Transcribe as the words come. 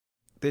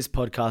This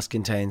podcast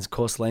contains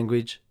coarse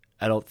language,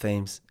 adult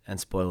themes, and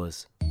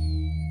spoilers.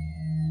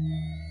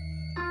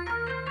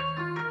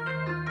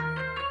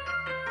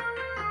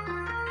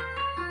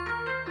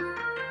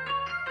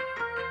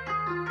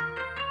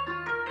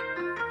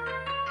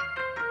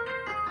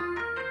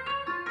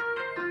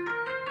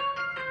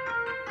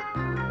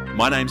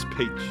 My name's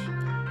Peach,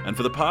 and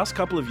for the past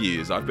couple of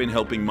years I've been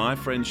helping my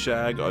friend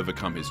Shag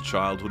overcome his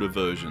childhood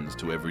aversions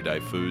to everyday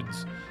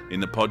foods in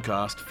the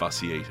podcast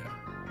Fussy Eater.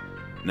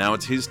 Now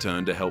it's his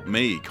turn to help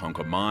me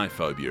conquer my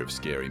phobia of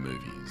scary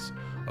movies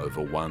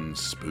over one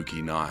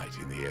spooky night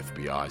in the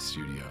FBI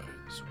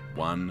studios,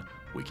 one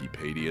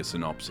Wikipedia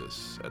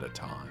synopsis at a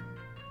time.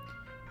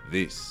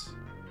 This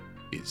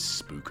is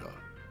Spooko.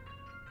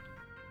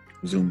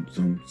 Zoom,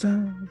 zoom,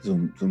 za,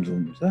 zoom, zoom,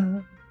 zoom,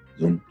 za,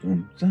 zoom,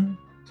 zoom, za,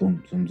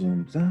 zoom, zoom,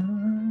 zoom,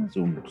 za,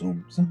 zoom,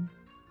 zoom, za.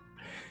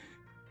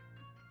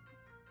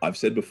 I've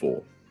said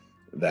before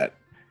that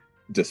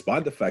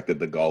despite the fact that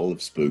the goal of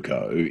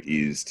Spooko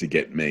is to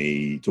get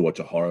me to watch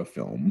a horror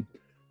film,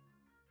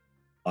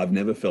 I've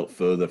never felt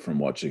further from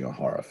watching a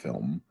horror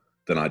film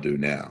than I do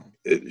now.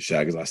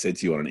 Shag, as I said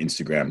to you on an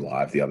Instagram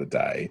live the other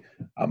day,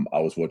 I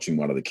was watching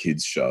one of the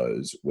kids'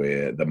 shows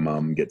where the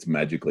mum gets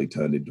magically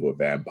turned into a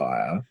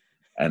vampire,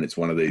 and it's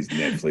one of these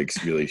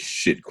Netflix really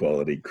shit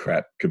quality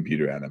crap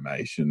computer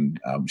animation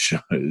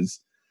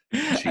shows.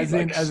 As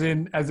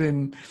in,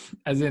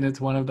 it's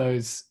one of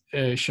those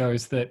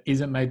shows that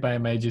isn't made by a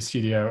major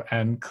studio,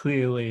 and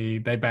clearly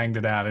they banged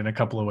it out in a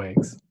couple of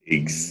weeks.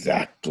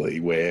 Exactly,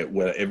 where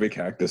every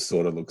character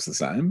sort of looks the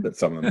same, but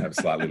some of them have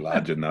slightly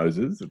larger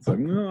noses. It's like,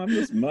 no, I'm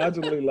this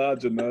marginally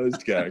larger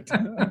nosed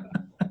character.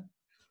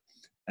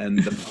 And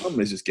the mum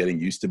is just getting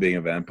used to being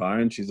a vampire,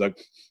 and she's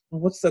like, well,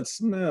 what's that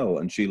smell?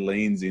 And she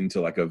leans into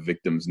like a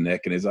victim's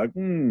neck and is like,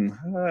 and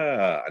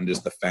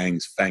just the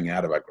fangs fang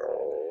out of her.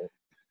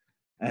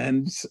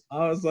 And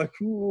I was like,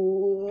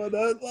 I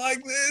don't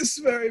like this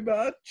very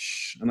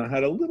much. And I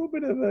had a little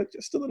bit of a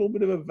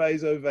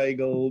vasovagal,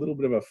 a little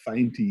bit of a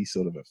fainty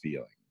sort of a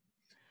feeling.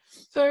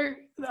 So,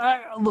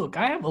 look,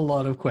 I have a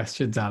lot of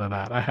questions out of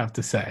that, I have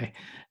to say.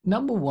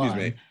 Number one.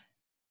 Excuse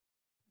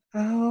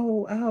me.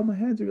 Ow, my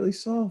hands are really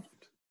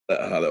soft.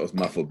 That was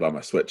muffled by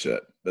my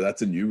sweatshirt, but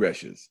that's a new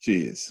rashes.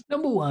 Cheers.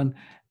 Number one,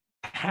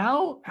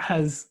 how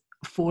has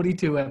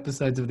 42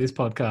 episodes of this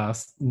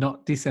podcast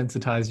not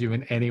desensitized you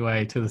in any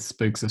way to the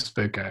spooks of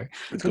Spooko?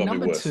 It's got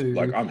me worse.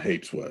 Like, I'm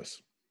heaps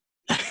worse.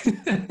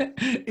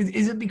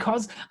 Is it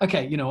because,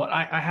 okay, you know what?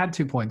 I had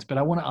 2 points, but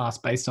I want to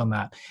ask based on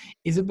that.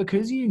 Is it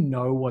because you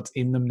know what's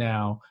in them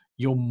now,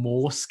 you're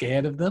more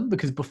scared of them?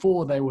 Because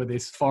before they were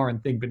this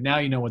foreign thing, but now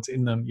you know what's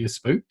in them, you're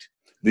spooked?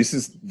 This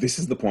is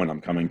the point I'm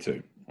coming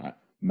to. Right?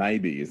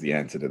 Maybe is the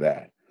answer to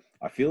that.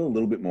 I feel a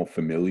little bit more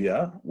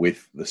familiar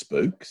with the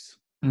spooks.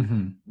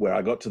 Mm-hmm. Where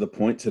I got to the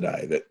point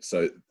today that,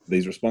 so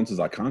these responses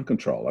I can't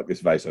control, like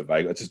this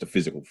vasovagal, it's just a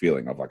physical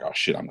feeling of like, oh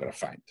shit, I'm going to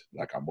faint.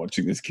 Like, I'm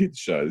watching this kid's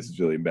show. This is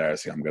really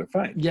embarrassing. I'm going to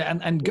faint. Yeah.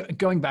 And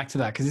going back to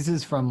that, because this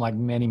is from like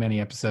many,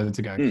 many episodes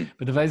ago,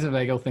 but the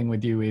vasovagal thing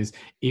with you is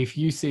if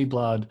you see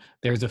blood,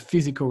 there's a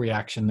physical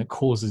reaction that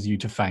causes you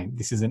to faint.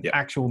 This is an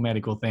actual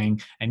medical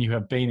thing. And you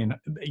have been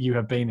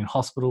in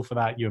hospital for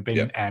that. You have been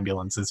in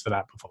ambulances for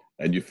that before.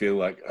 And you feel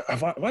like,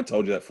 have I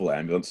told you that full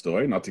ambulance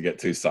story? Not to get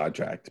too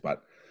sidetracked,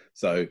 but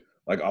so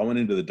like I went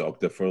into the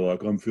doctor for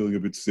like, I'm feeling a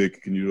bit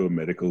sick. Can you do a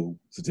medical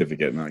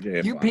certificate? And like,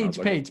 yeah,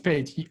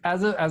 Peach.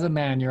 As a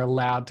man, you're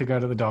allowed to go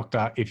to the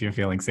doctor if you're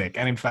feeling sick,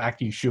 and in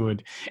fact, you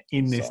should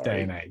in this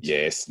day and age.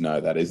 Yes, no,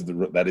 this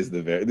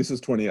is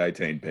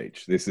 2018,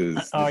 Peach.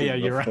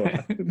 You're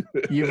right.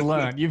 You've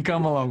learned. You've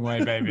come a long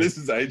way, baby. This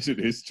is ancient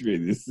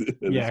history.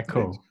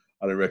 Cool.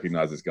 I don't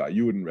recognize this guy.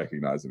 You wouldn't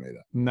recognize him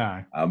either.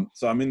 No.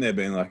 So I'm in there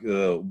being like,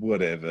 oh,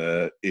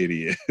 whatever,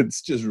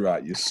 idiots. Just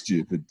write your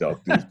stupid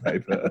doctor's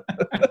paper.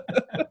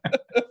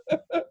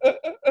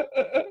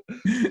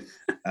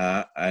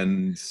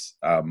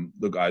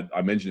 Look,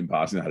 I mentioned in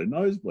passing I had a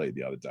nosebleed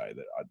the other day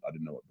that I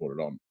didn't know what brought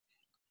it on.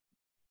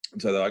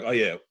 And so they're like, oh,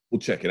 yeah,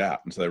 we'll check it out.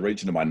 And so they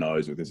reach into my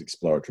nose with this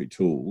exploratory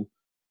tool,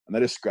 and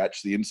they just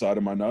scratch the inside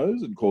of my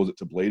nose and cause it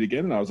to bleed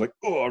again. And I was like,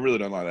 oh, I really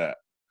don't like that.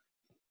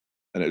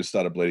 And it just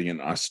started bleeding,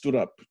 and I stood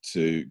up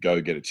to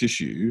go get a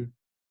tissue,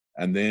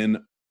 and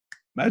then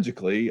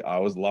magically I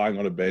was lying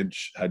on a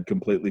bench, had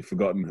completely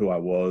forgotten who I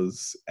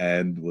was,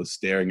 and was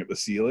staring at the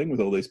ceiling with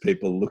all these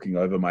people looking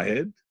over my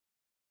head.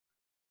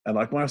 And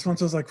like my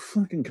response was like,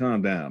 fucking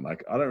calm down.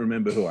 Like, I don't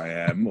remember who I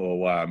am or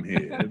why I'm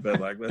here,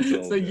 but like, let's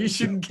all. So you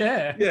shouldn't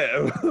care.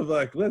 Yeah.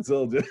 Like, let's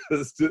all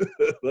just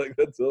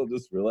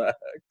relax.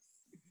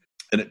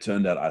 And it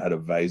turned out I had a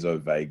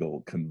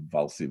vasovagal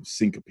convulsive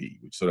syncope,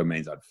 which sort of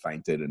means I'd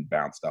fainted and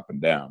bounced up and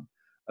down.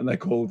 And they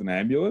called an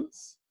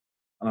ambulance.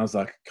 And I was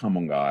like, come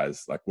on,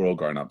 guys. Like, we're all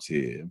grown-ups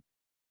here.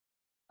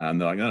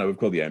 And they're like, no, we've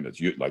called the ambulance.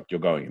 You're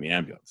going in the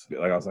ambulance.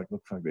 Like, I was like,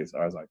 look, fuck this.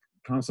 I was like,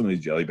 can I have some of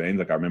these jelly beans?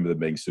 Like, I remember them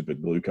being super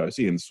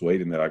glucosey and sweet.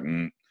 And they're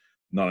like,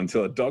 not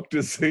until a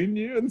doctor's seen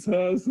you. And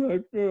so I was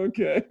like,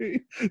 okay.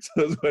 So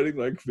I was waiting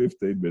like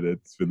 15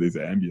 minutes for this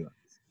ambulance.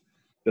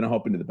 Then I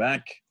hop into the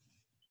back.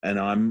 And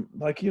I'm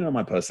like,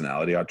 my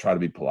personality, I try to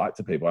be polite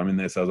to people. I'm in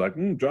there, so I was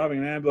like, driving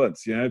an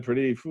ambulance,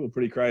 pretty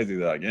crazy.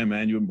 They're like, yeah,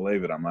 man, you wouldn't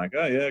believe it. I'm like,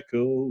 oh, yeah,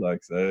 cool.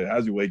 Like, so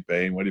how's your week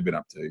been? What have you been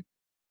up to?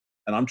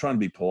 And I'm trying to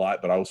be polite,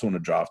 but I also want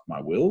to draft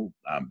my will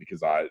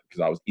because I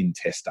was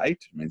intestate.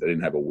 It means I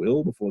didn't have a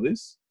will before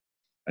this.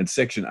 And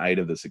Section 8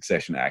 of the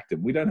Succession Act,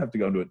 and we don't have to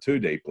go into it too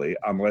deeply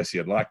unless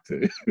you'd like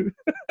to.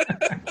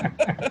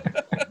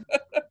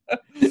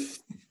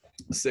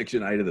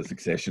 Section 8 of the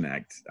Succession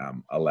Act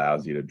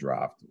allows you to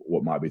draft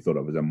what might be thought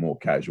of as a more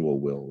casual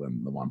will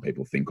than the one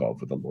people think of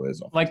with the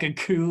lawyer's office. Like a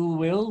cool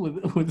will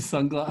with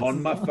sunglasses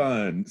on my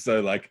phone.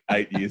 So like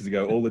 8 years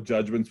ago, all the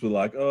judgments were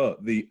like, oh,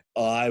 the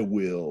I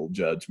will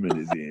judgment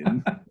is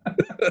in.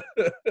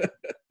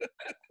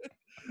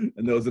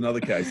 And there was another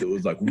case that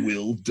was like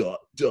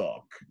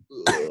will.doc.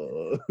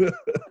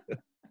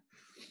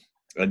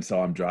 And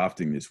so I'm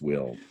drafting this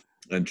will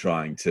and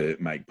trying to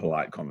make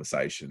polite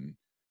conversation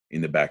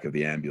in the back of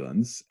the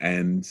ambulance.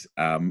 And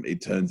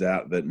it turns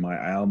out that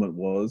my ailment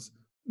was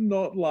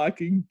not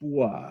liking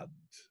blood.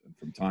 And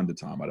from time to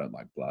time, I don't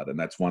like blood. And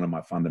that's one of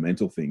my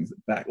fundamental things.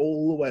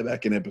 All the way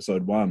back in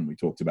episode 1, we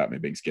talked about me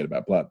being scared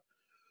about blood.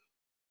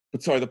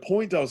 But sorry, the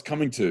point I was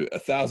coming to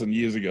 1,000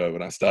 years ago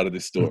when I started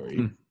this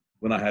story,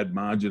 when I had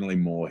marginally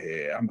more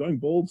hair, I'm going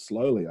bald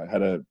slowly. I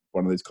had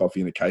one of these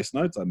coffee in a case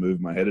notes. I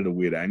moved my head at a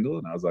weird angle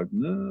and I was like,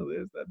 no,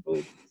 there's that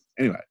bald.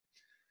 Anyway.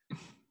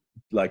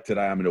 Like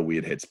today I'm in a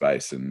weird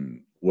headspace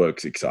and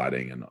work's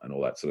exciting and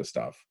all that sort of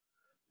stuff.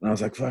 And I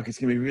was like, fuck, it's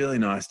going to be really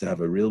nice to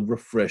have a real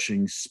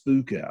refreshing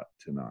spook out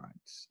tonight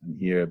and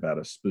hear about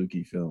a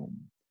spooky film.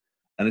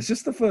 And it's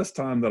just the first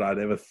time that I'd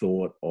ever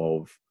thought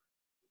of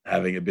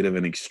having a bit of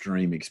an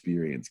extreme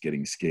experience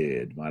getting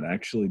scared might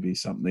actually be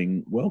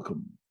something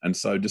welcome. And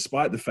so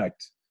despite the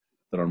fact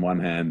that on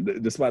one hand,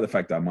 despite the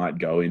fact I might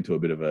go into a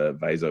bit of a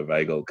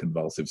vasovagal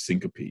convulsive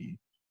syncope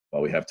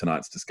while we have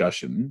tonight's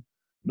discussion,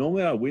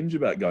 normally I whinge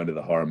about going to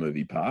the horror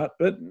movie part,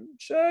 but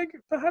Shag,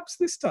 perhaps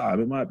this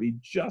time it might be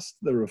just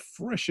the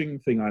refreshing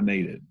thing I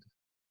needed.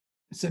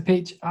 So,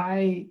 Peach,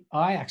 I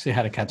actually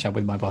had a catch up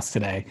with my boss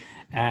today,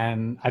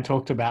 and we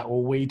talked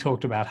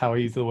about how I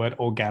use the word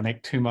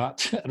organic too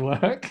much at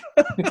work.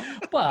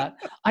 But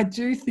I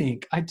do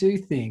think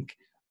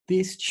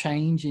this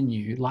change in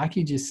you, like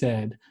you just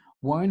said,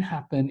 won't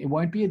happen. It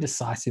won't be a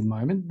decisive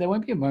moment. There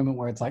won't be a moment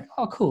where it's like,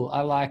 oh, cool,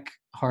 I like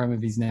horror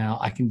movies now.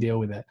 I can deal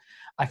with it.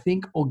 I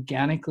think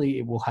organically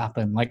it will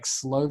happen. Like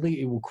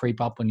slowly it will creep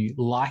up on you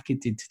like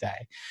it did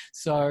today.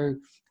 So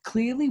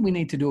clearly we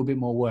need to do a bit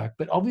more work,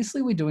 but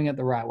obviously we're doing it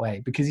the right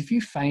way, because if you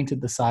faint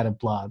at the sight of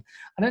blood,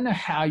 I don't know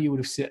how you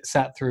would have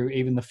sat through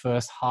even the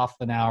first half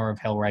an hour of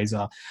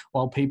Hellraiser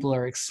while people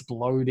are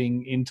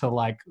exploding into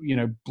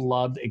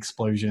blood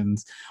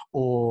explosions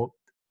or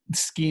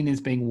skin is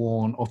being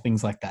worn or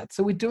things like that.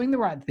 So we're doing the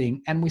right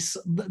thing, and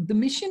the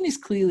mission is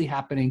clearly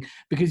happening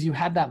because you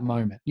had that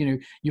moment.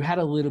 You had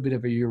a little bit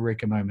of a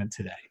eureka moment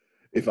today.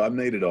 If I'm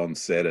needed on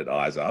set at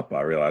Eyes Up,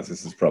 I realize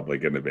this is probably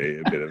going to be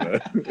a bit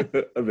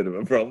of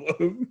a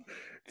problem.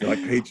 Like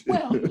Peach.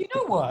 Well, you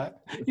know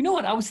what?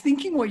 I was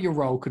thinking what your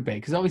role could be,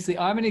 because obviously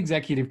I'm an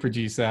executive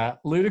producer.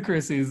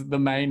 Ludacris is the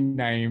main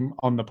name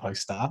on the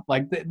poster.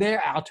 Like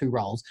they're our two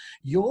roles.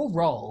 Your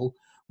role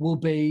will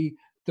be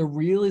the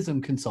realism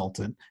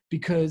consultant,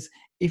 because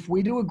if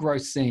we do a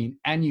gross scene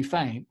and you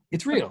faint,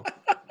 it's real.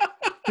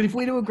 But if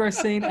we do a gross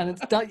scene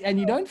and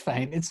you don't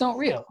faint, it's not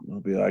real. I'll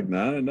be like,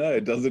 no,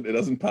 it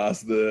doesn't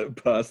pass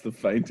the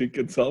fainting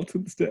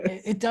consultant's test.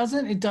 It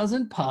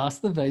doesn't pass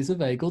the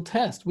vasovagal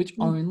test, which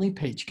only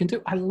Peach can do.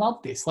 I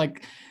love this.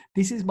 Like,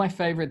 this is my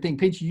favorite thing.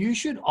 Peach, you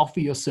should offer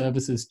your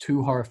services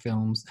to horror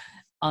films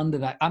under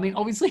that. I mean,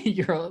 obviously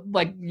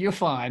you're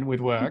fine with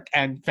work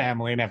and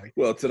family and everything.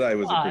 Well, today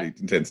was a pretty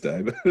intense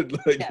day, but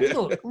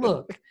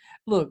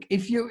Look,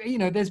 if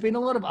there's been a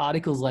lot of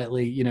articles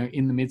lately,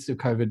 in the midst of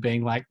COVID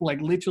being like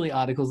literally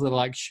articles that are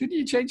like, should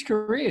you change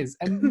careers?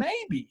 And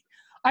maybe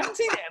I haven't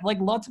seen it. Like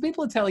lots of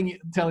people are telling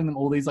them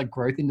all these like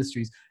growth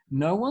industries.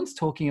 No one's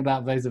talking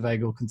about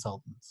vasovagal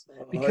consultants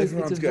because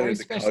it's a very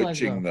specialized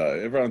coaching though.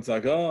 Everyone's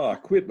like, oh, I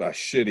quit my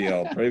shitty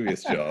old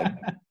previous job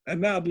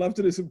and now I'd love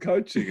to do some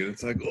coaching. And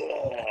it's like,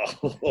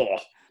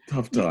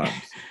 tough times.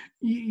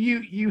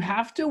 You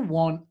have to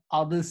want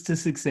others to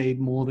succeed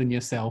more than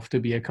yourself to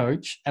be a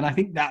coach. And I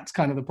think that's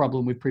kind of the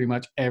problem with pretty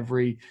much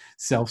every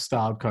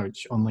self-styled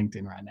coach on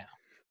LinkedIn right now.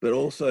 But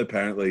also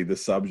apparently the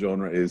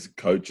subgenre is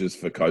coaches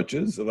for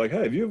coaches. They're like,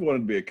 hey, have you ever wanted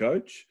to be a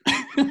coach?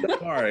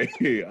 Don't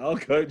worry, I'll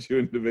coach you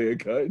into being a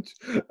coach.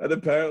 And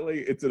apparently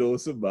it's an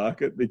awesome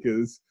market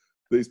because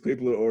these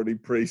people are already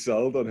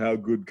pre-sold on how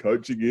good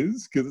coaching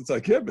is, because it's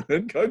like, yeah,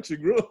 man,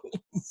 coaching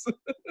rules.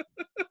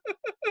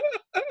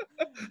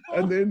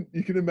 And then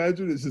you can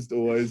imagine it's just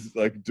always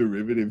like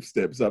derivative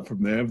steps up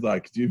from there.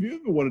 Like, have you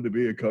ever wanted to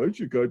be a coach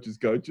who coaches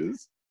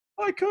coaches?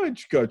 I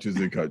coach coaches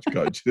who coach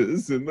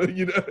coaches. And, and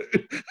you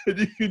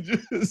can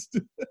just...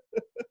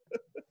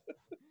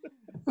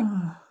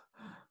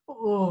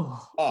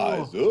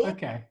 Eyes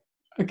up.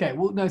 Okay.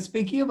 Well, no,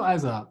 speaking of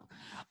Eyes Up,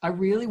 I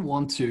really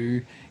want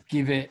to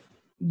give it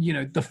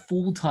the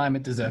full time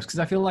it deserves. Because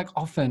I feel like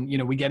often,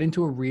 we get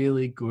into a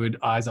really good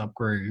Eyes Up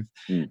groove,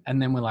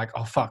 and then we're like,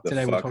 oh fuck,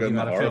 today we're talking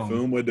about a horror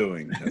film we're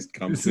doing has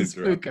come this to is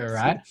Spooker,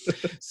 right?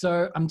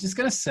 So I'm just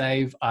going to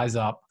save Eyes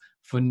Up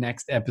for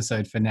next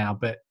episode for now.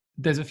 But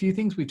there's a few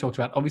things we talked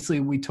about. Obviously,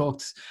 we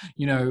talked,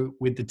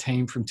 with the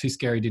team from Too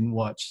Scary Didn't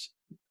Watch.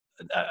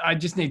 I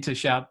just need to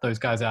shout those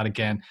guys out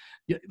again.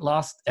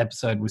 Last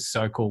episode was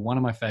so cool. One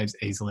of my faves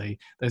easily.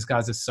 Those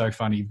guys are so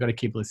funny. You've got to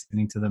keep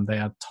listening to them. They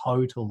are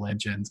total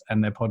legends,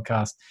 and their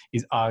podcast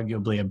is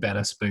arguably a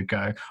better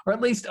Spooko, or at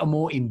least a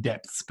more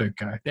in-depth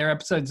Spooko. Their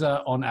episodes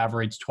are on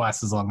average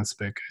twice as long as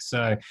Spooko.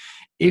 So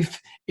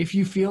if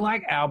you feel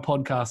like our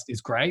podcast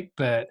is great,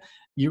 but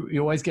you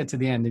always get to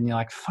the end and you're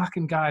like,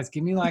 fucking guys,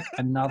 give me like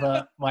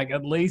another, like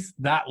at least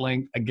that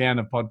length again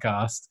of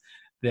podcast,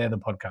 they're the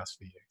podcast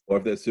for you. Or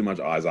if there's too much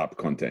Eyes Up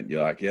content,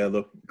 you're like, yeah,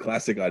 look,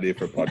 classic idea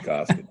for a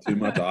podcast, but too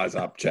much Eyes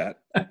Up chat.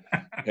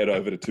 Head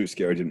over to Too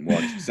Scary Didn't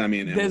Watch. Sammy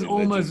and Emily. There's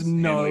almost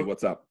no... Emily,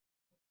 what's up?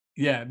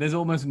 Yeah, there's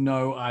almost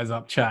no Eyes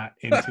Up chat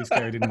in Too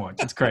Scary Didn't Watch.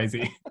 It's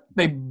crazy.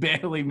 They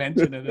barely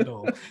mention it at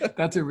all.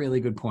 That's a really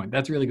good point.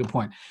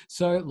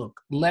 So look,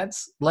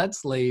 let's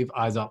leave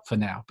Eyes Up for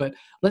now, but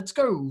let's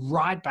go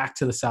right back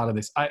to the start of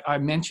this. I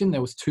mentioned there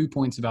was 2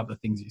 points about the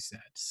things you said.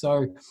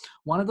 So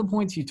one of the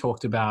points you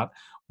talked about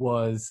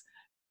was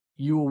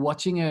you were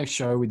watching a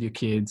show with your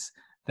kids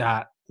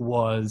that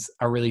was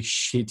a really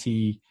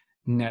shitty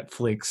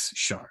Netflix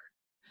show.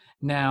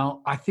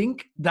 Now, I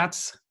think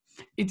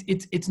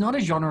it's not a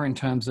genre in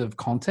terms of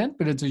content,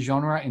 but it's a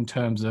genre in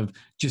terms of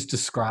just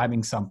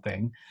describing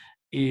something,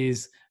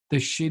 is the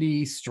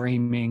shitty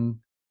streaming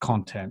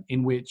content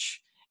in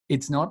which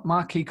it's not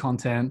marquee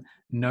content.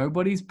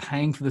 Nobody's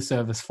paying for the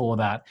service for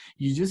that.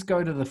 You just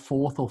go to the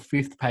 4th or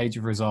 5th page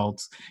of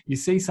results. You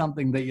see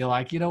something that you're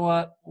like, you know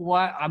what?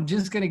 Why?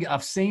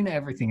 I've seen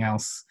everything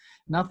else.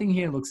 Nothing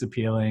here looks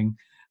appealing.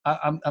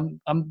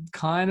 I'm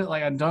kind of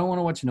like, I don't want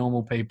to watch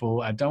normal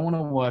people. I don't want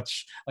to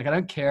watch, like, I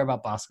don't care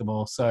about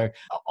basketball. So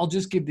I'll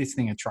just give this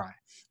thing a try.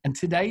 And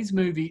today's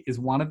movie is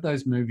one of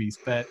those movies,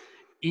 but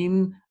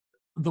in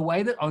the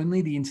way that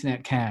only the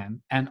internet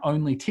can and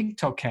only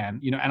TikTok can,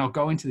 and I'll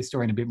go into this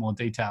story in a bit more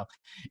detail,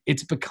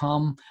 it's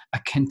become a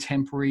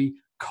contemporary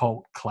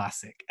cult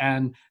classic.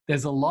 And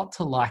there's a lot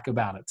to like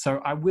about it. So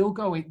I will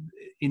go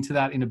into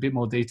that in a bit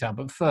more detail.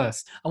 But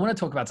first, I want to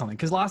talk about something.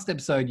 Because last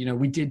episode,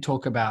 we did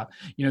talk about,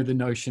 the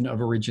notion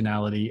of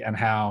originality and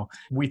how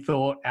we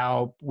thought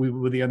we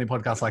were the only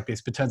podcast like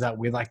this, but turns out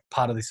we're like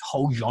part of this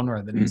whole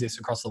genre that exists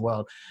across the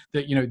world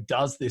that,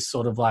 does this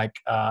sort of like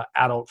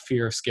adult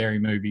fear of scary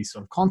movies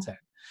sort of content.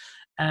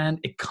 And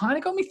it kind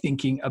of got me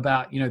thinking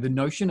about, the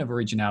notion of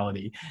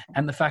originality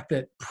and the fact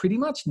that pretty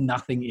much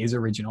nothing is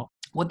original.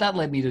 What that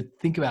led me to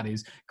think about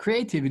is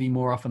creativity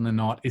more often than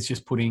not is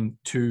just putting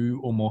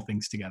 2 or more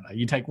things together.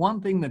 You take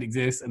one thing that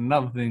exists and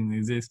another thing that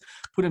exists,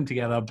 put them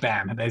together,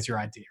 bam, and there's your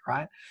idea,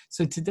 right?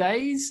 So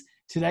today's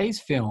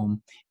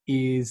film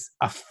is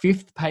a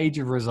 5th page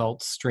of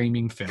results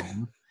streaming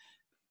film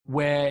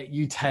where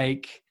you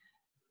take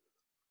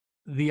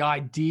the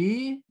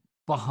idea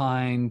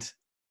behind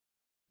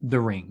The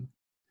Ring,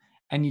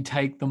 and you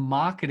take the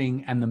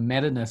marketing and the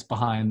meta-ness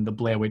behind the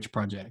Blair Witch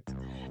Project,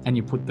 and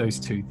you put those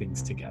 2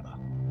 things together.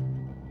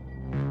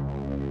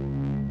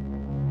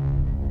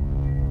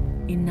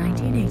 In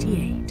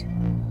 1988,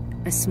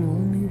 a small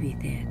movie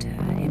theatre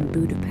in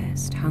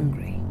Budapest,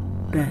 Hungary,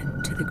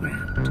 burned to the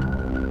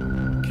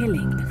ground,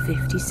 killing the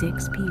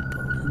 56 people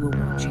who were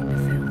watching the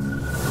film.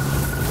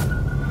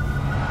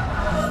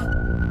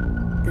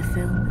 The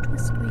film it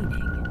was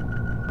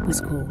screening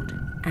was called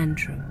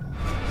Antrum.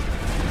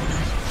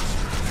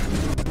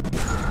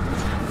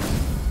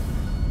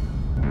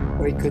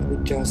 Or it could be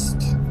just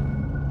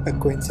a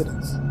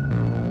coincidence.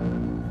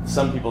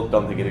 Some people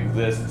don't think it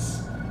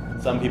exists.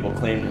 Some people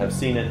claim to have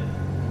seen it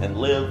and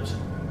lived.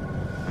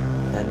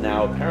 And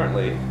now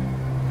apparently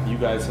you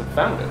guys have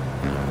found it.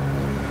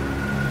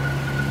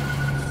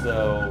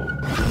 So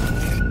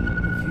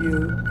If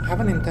you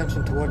have an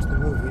intention to watch the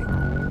movie,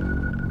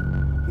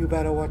 you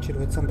better watch it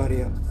with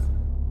somebody else.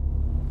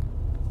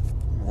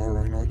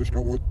 Alright, I just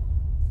got what.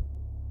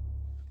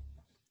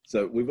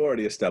 So we've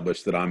already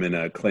established that I'm in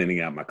a cleaning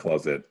out my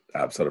closet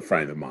sort of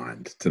frame of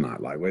mind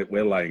tonight. Like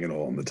we're laying it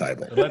all on the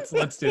table.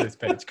 Let's do this,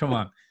 Paige. Come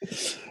on.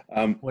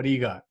 What do you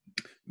got?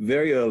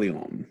 Very early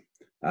on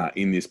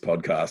in this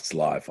podcast's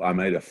life, I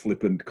made a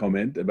flippant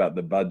comment about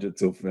the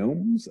budgets of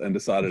films and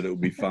decided it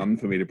would be fun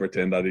for me to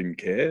pretend I didn't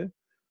care,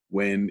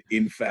 when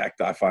in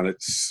fact I find it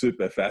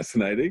super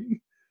fascinating.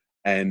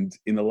 And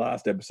in the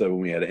last episode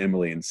when we had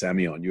Emily and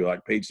Sammy on, you were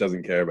like, Peach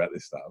doesn't care about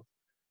this stuff.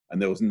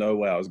 And there was no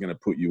way I was going to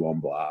put you on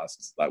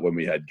blast, like when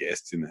we had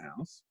guests in the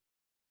house,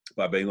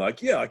 by being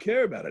like, yeah, I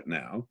care about it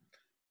now.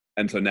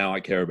 And so now I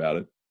care about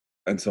it.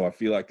 And so I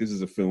feel like this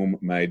is a film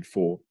made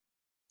for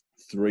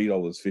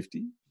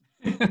 $3.50.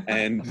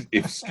 And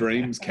if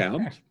streams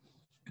count,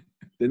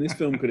 then this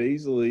film could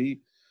easily,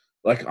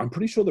 like, I'm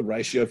pretty sure the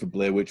ratio for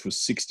Blair Witch was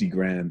 60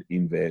 grand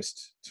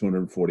invest,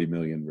 240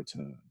 million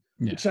return.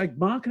 Yeah. Which like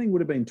marketing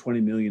would have been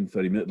 20 million,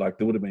 30 million. Like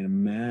there would have been a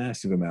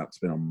massive amount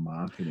spent on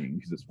marketing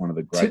because it's one of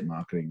the great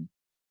marketing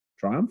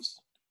triumphs.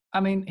 I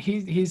mean,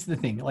 here's the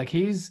thing. Like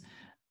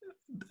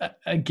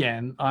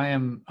again, I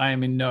am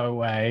in no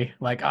way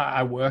like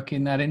I work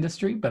in that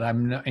industry, but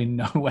I'm in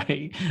no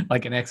way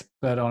like an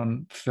expert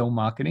on film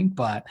marketing.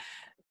 But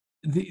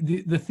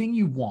the thing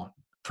you want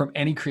from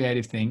any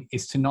creative thing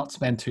is to not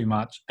spend too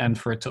much and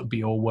for it to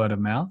be all word of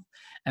mouth.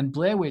 And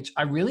Blair Witch,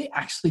 I really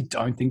actually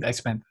don't think they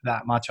spent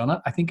that much on it.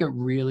 I think it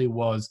really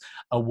was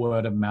a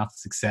word of mouth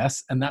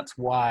success. And that's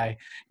why,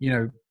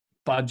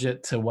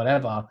 budget to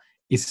whatever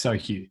is so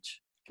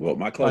huge. Well,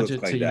 my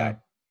closet's cleaned out.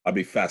 I'd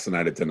be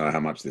fascinated to know how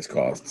much this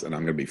costs, and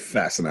I'm going to be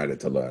fascinated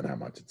to learn how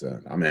much it's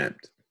earned. I'm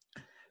amped.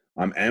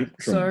 I'm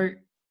amped. So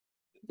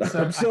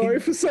I'm sorry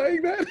for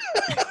saying that.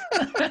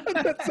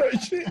 That's so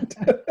shit.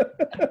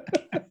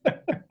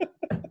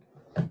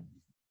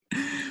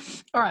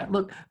 All right,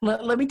 look,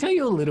 let me tell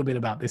you a little bit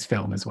about this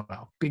film as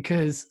well,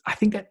 because I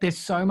think that there's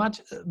so much.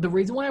 The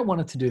reason why I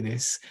wanted to do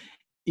this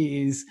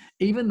is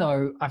even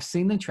though I've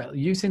seen the trailer,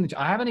 you've seen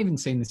I haven't even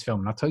seen this film,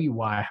 and I'll tell you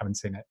why I haven't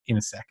seen it in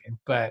a second,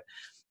 but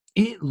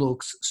it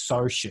looks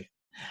so shit.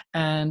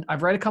 And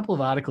I've read a couple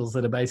of articles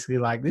that are basically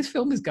like, this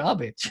film is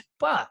garbage.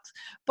 But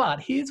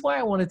here's why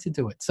I wanted to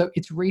do it. So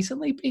it's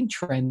recently been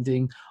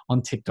trending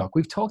on TikTok.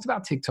 We've talked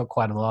about TikTok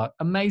quite a lot.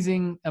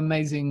 Amazing,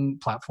 amazing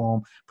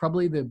platform.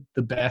 Probably the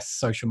best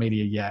social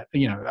media yet,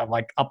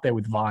 like up there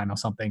with Vine or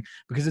something,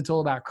 because it's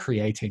all about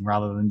creating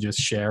rather than just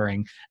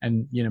sharing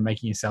and,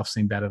 making yourself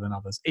seem better than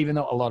others, even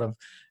though a lot of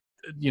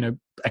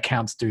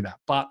accounts do that.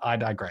 But I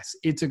digress.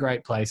 It's a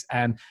great place.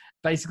 And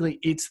basically,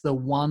 it's the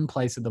one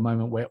place at the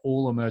moment where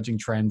all emerging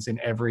trends in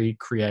every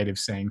creative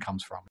scene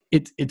comes from.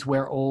 It's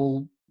where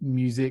all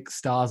music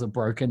stars are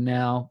broken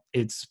now.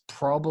 It's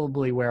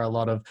probably where a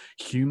lot of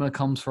humor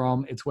comes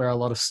from. It's where a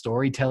lot of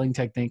storytelling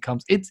technique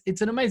comes. It's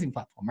an amazing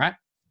platform, right?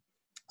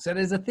 So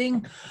there's a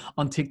thing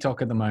on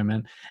TikTok at the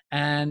moment,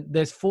 and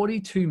there's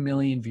 42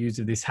 million views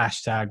of this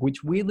hashtag,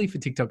 which weirdly for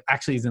TikTok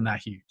actually isn't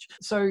that huge.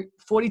 So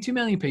 42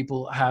 million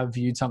people have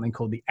viewed something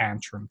called the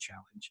Antrum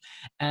challenge.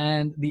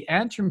 And the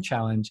Antrum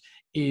challenge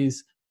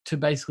is to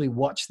basically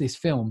watch this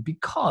film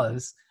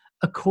because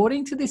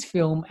according to this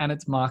film and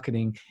its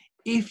marketing,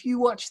 if you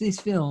watch this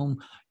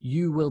film,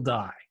 you will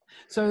die.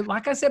 So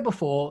like I said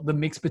before, the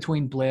mix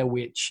between Blair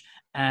Witch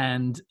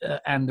and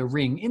The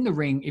Ring. In The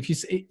Ring, if you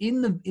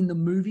in the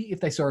movie,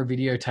 if they saw a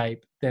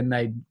videotape, then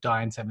they'd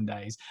die in 7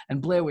 days.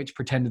 And Blair Witch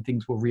pretended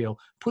things were real.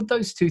 Put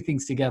those two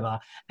things together,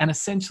 and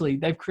essentially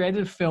they've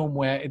created a film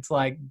where it's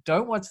like,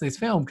 don't watch this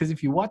film because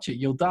if you watch it,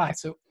 you'll die.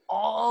 So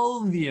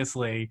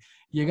obviously,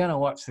 you're gonna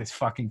watch this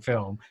fucking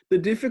film. The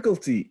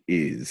difficulty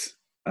is,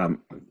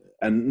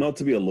 and not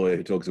to be a lawyer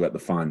who talks about the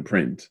fine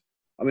print.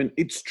 I mean,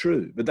 it's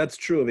true, but that's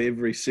true of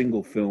every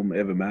single film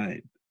ever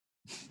made.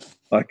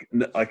 I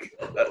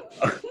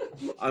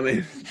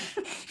mean,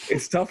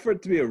 it's tough for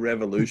it to be a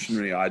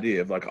revolutionary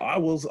idea of like, I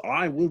will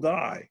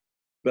die,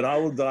 but I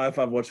will die if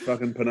I've watched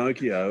fucking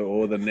Pinocchio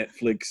or the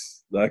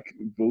Netflix like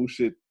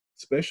bullshit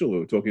special we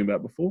were talking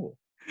about before.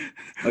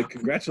 Like,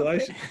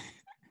 congratulations.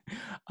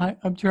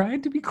 I'm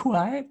trying to be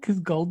quiet because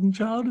Golden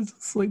Child is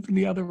asleep in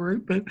the other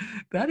room, but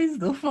that is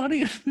the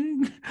funniest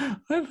thing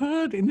I've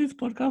heard in this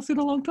podcast in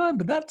a long time.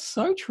 But that's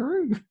so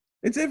true.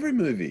 It's every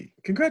movie.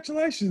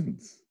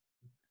 Congratulations.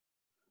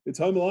 It's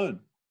Home Alone.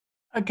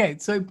 Okay,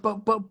 so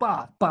but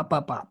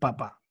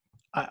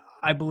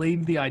I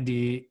believe the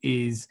idea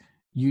is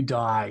you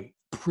die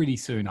pretty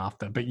soon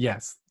after. But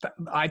yes,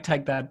 I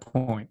take that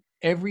point.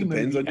 Every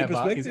Depends movie on your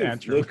ever is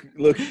perspective. Antrum.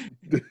 Look,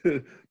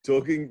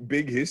 talking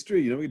big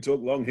history, we can talk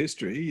long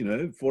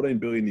history, 14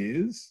 billion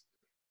years.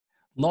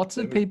 Lots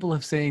of people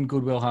have seen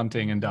Good Will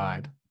Hunting and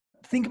died.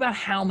 Think about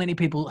how many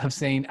people have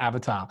seen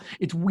Avatar.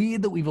 It's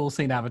weird that we've all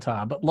seen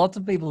Avatar, but lots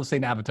of people have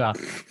seen Avatar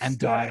and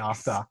died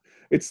after.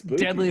 It's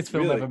spooky, Deadliest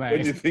film really, ever made.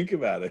 When you think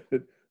about it,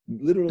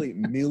 literally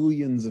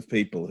millions of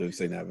people who've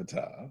seen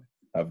Avatar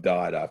have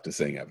died after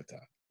seeing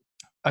Avatar.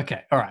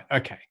 Okay, all right,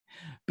 okay.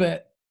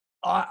 But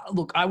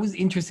look, I was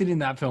interested in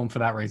that film for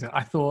that reason.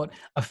 I thought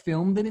a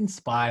film that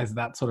inspires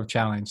that sort of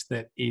challenge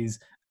that is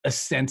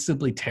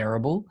ostensibly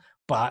terrible,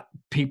 but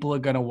people are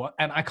going to watch.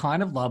 And I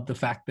kind of love the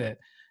fact that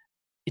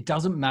it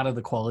doesn't matter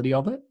the quality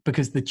of it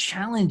because the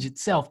challenge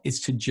itself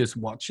is to just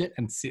watch it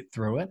and sit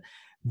through it.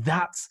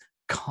 That's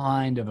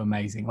kind of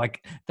amazing.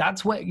 Like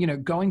that's where,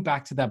 going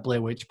back to that Blair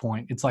Witch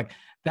point, it's like,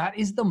 that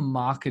is the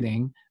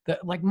marketing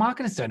that like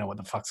marketers don't know what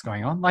the fuck's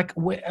going on. Like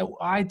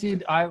I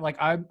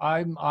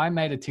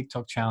made a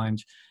TikTok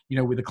challenge,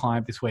 with a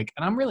client this week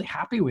and I'm really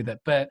happy with it.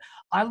 But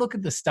I look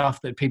at the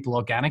stuff that people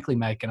organically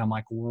make and I'm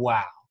like,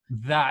 wow,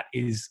 that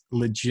is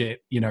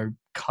legit,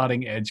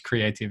 cutting edge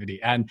creativity.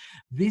 And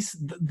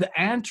the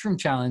Antrum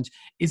challenge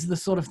is the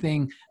sort of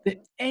thing that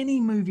any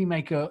movie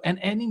maker and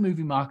any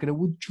movie marketer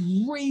would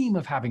dream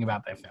of having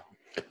about their film.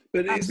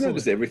 But isn't that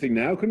just everything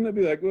now? Couldn't it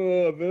be like,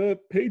 the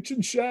Peach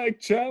and Shag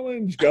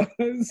challenge,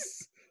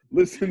 guys?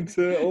 Listen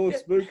to all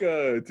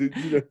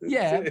Spooko.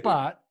 Yeah,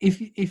 but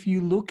if you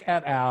look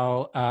at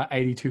our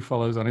 82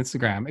 followers on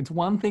Instagram, it's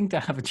one thing to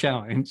have a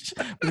challenge,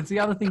 but it's the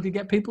other thing to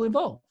get people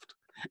involved.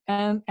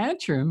 And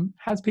Antrum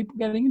has people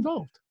getting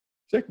involved.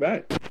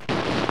 Checkmate.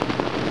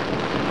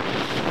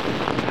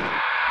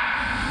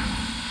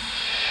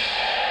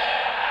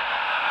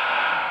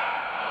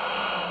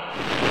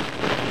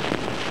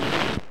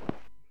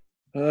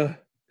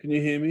 Can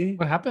you hear me?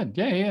 What happened?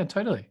 Yeah,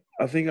 totally.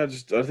 I think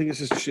it's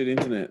just shit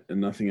internet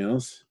and nothing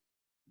else.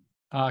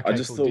 Okay, I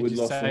just cool. thought Did we'd you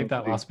lost save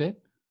that last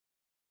bit?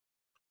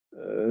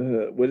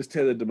 We're just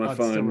tethered to my it's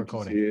phone. still which is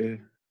recording.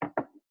 here.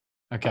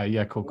 Okay,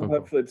 yeah, cool.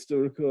 Hopefully it's still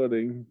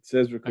recording. It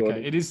says recording.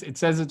 Okay, it is. It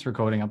says it's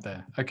recording up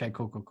there. Okay,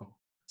 cool.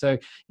 So,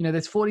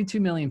 there's 42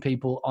 million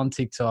people on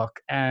TikTok,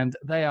 and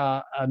they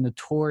are a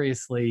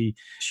notoriously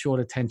short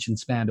attention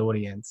span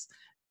audience.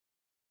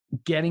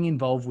 Getting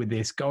involved with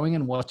this, going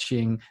and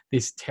watching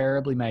this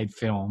terribly made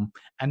film,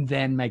 and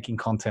then making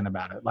content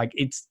about it. Like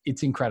it's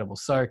incredible.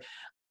 So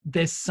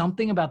there's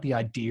something about the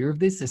idea of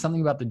this. There's something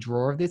about the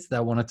draw of this that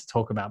I wanted to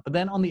talk about. But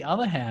then on the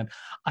other hand,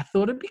 I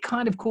thought it'd be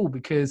kind of cool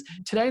because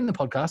today in the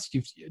podcast,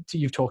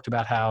 you've talked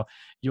about how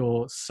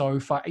you're so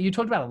far. You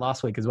talked about it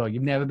last week as well.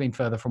 You've never been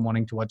further from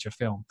wanting to watch a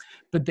film,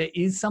 but there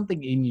is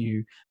something in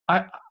you.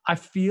 I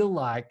feel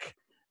like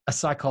a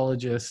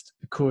psychologist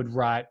could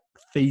write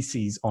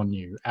theses on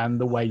you and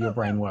the way your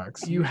brain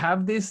works. You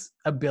have this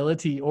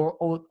ability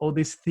or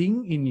this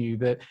thing in you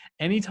that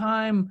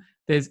anytime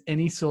there's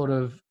any sort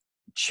of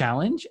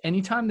challenge,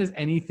 anytime there's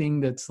anything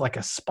that's like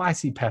a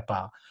spicy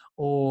pepper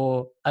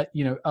or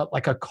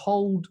like a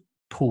cold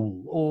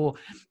pool or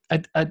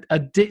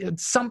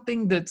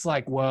something that's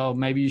like, well,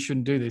 maybe you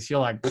shouldn't do this, you're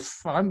like,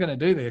 I'm going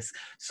to do this.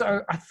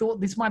 So I thought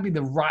this might be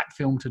the right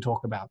film to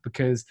talk about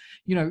because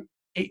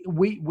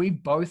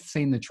we've both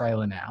seen the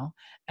trailer now,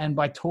 and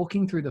by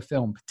talking through the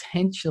film,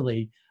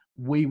 potentially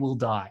we will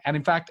die. And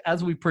in fact,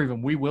 as we've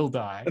proven, we will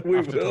die.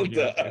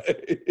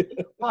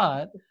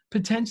 But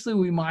potentially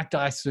we might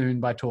die soon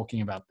by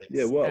talking about this.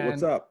 Yeah,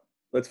 what's up?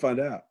 Let's find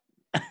out.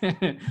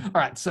 All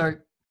right, so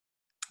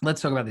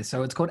let's talk about this.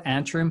 So it's called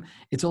Antrum.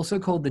 It's also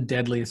called the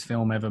deadliest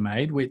film ever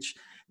made, which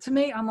to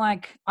me, I'm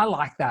like, I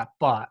like that.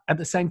 But at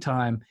the same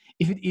time,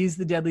 if it is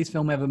the deadliest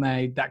film ever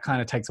made, that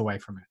kind of takes away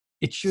from it.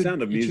 It should.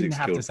 Sound of Music's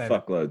killed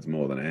fuckloads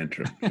more than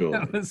Antrum.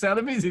 Sure. The Sound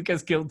of Music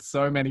has killed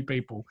so many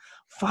people.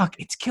 Fuck,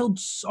 it's killed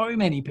so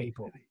many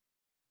people.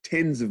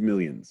 Tens of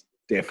millions,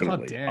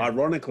 definitely.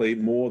 Ironically,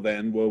 more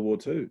than World War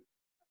II,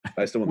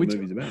 based on what the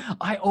movie's about.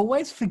 I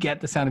always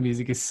forget The Sound of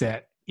Music is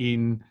set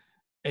in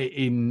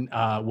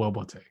World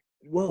War II.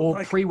 Well,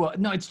 or pre-World.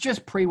 No, it's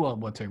just pre-World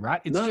War II,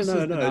 right? It's no.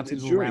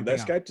 It's during. They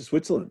escaped to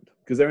Switzerland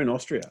because they're in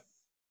Austria.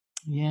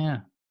 Yeah.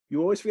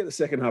 You always forget the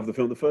second half of the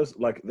film. The first,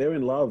 they're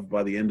in love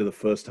by the end of the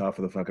first half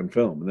of the fucking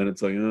film. And then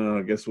it's like,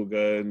 I guess we'll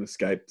go and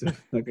escape to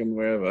fucking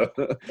wherever.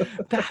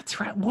 That's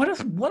right. What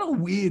a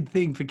weird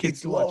thing for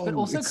kids to watch. But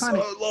also it's so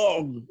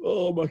long.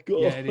 Oh, my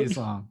God. Yeah, it is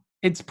long.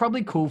 It's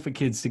probably cool for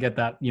kids to get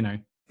that,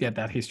 get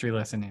that history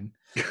lesson in.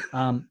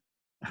 I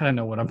don't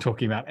know what I'm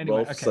talking about.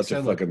 Anyway, Rolf's such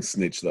a fucking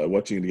snitch, though.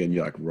 Watching it again,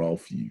 you're like,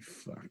 Rolf, you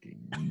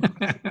fucking...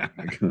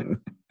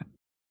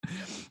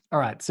 All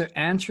right, so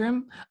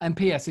Antrum, and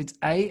P.S. it's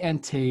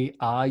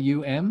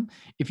Antrum.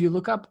 If you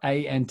look up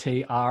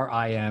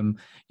Antrim,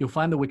 you'll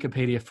find the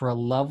Wikipedia for a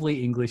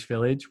lovely English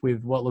village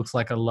with what looks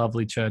like a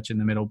lovely church in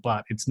the middle,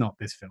 but it's not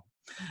this film.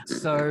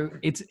 So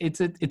it's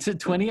a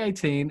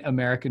 2018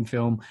 American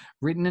film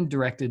written and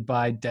directed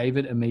by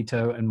David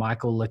Amito and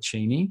Michael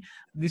Lacchini.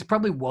 This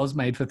probably was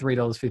made for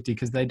 $3.50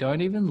 because they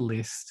don't even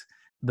list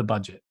the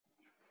budget.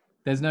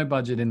 There's no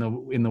budget in the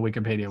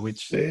Wikipedia,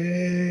 which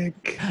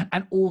sick.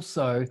 And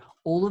also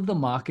all of the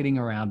marketing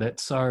around it.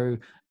 So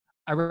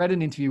I read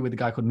an interview with a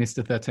guy called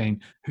Mr. 13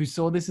 who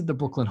saw this at the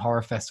Brooklyn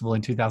Horror Festival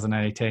in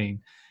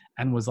 2018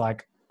 and was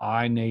like,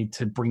 I need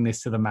to bring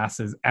this to the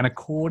masses. And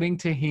according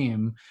to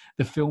him,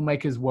 the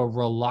filmmakers were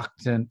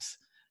reluctant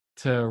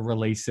to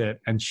release it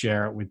and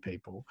share it with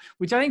people,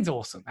 which I think is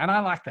awesome. And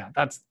I like that.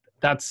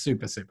 That's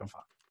super, super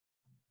fun.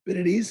 But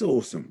it is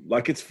awesome.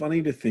 Like, it's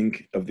funny to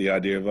think of the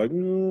idea of like,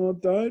 no,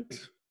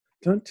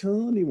 don't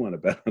tell anyone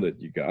about it,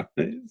 you guys.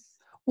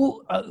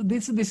 Well,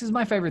 this is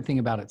my favorite thing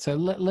about it. So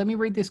let me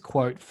read this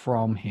quote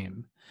from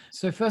him.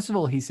 So first of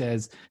all, he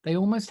says, they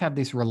almost have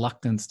this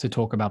reluctance to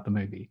talk about the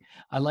movie.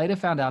 I later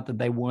found out that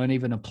they weren't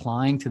even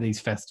applying to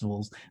these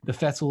festivals. The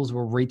festivals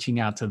were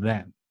reaching out to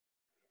them.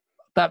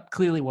 That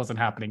clearly wasn't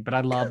happening, but I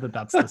love that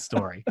that's the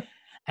story.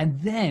 And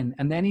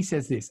then he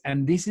says this,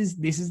 and this is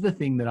the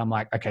thing that I'm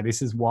like, okay,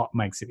 this is what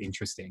makes it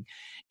interesting.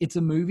 It's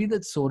a movie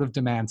that sort of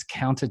demands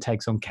counter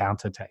takes on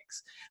counter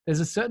takes. There's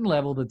a certain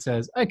level that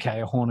says,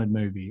 okay, a haunted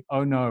movie.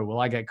 Oh no,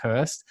 will I get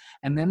cursed?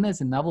 And then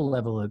there's another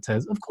level that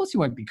says, of course you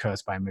won't be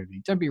cursed by a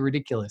movie. Don't be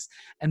ridiculous.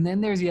 And then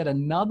there's yet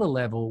another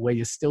level where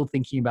you're still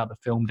thinking about the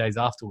film days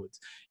afterwards.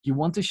 You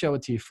want to show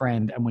it to your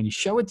friend, and when you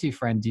show it to your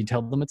friend, do you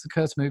tell them it's a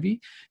cursed movie?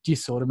 Do you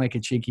sort of make a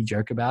cheeky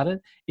joke about it?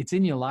 It's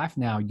in your life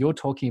now. You're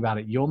talking about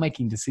it. You're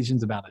making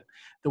decisions about it.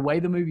 The way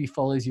the movie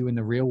follows you in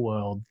the real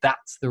world,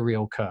 that's the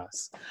real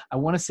curse. I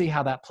want to see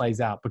how that plays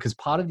out, because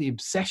part of the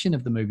obsession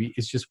of the movie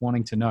is just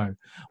wanting to know,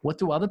 what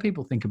do other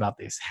people think about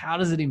this? How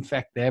does it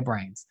infect their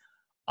brains?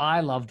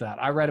 I love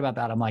that. I read about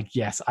that. I'm like,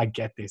 yes, I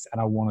get this, and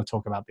I want to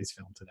talk about this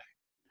film today.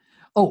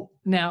 Oh,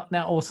 now,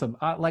 awesome.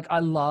 I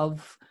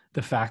love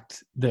the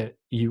fact that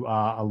you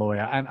are a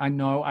lawyer, and I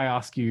know I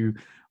ask you,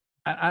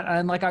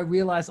 and like I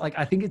realize, like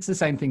I think it's the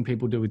same thing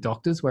people do with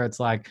doctors, where it's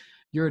like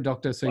you're a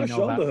doctor, so My you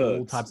know about shoulder all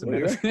hurts. types of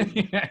What do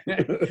you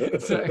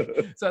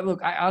medicine. So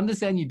look, I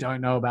understand you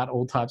don't know about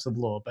all types of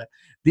law, but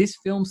this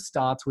film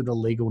starts with a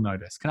legal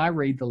notice. Can I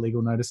read the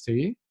legal notice to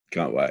you?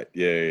 Can't wait.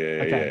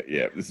 Okay.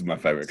 Yeah. This is my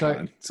favorite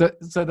kind. So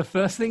the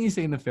first thing you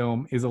see in the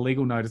film is a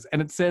legal notice,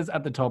 and it says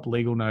at the top,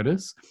 legal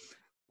notice.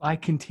 By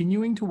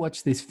continuing to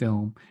watch this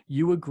film,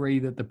 you agree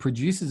that the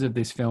producers of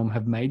this film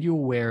have made you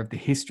aware of the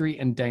history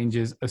and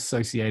dangers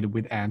associated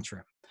with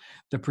Antrum.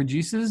 The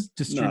producers,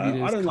 distributors,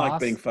 No, I don't like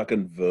being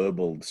fucking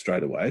verbal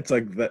straight away. It's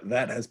like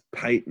that has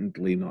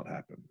patently not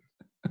happened.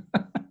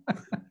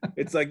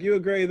 It's like, you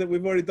agree that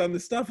we've already done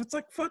this stuff. It's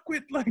like, fuck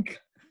it,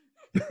 like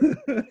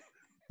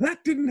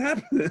that didn't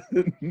happen.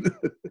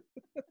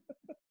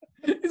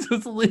 This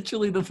was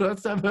literally the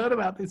first I've heard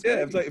about this. Yeah,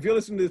 movie. it's like, if you're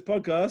listening to this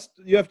podcast,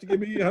 you have to give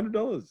me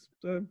 $100.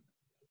 So,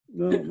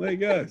 no, there you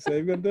go. So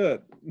you've got to do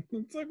it.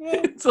 It's like, well,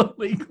 It's a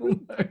legal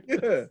notice.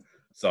 yeah.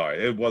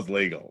 Sorry, it was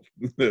legal.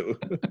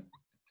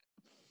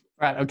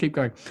 Right, I'll keep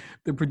going.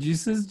 The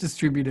producers,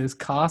 distributors,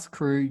 cast,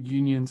 crew,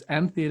 unions,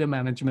 and theatre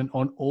management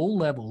on all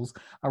levels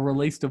are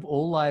released of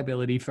all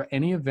liability for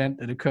any event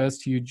that occurs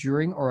to you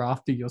during or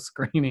after your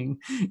screening,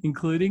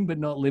 including but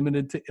not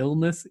limited to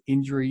illness,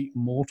 injury,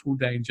 mortal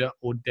danger,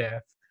 or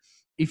death.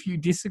 If you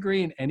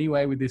disagree in any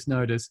way with this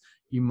notice,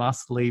 you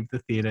must leave the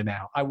theatre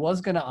now. I was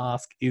going to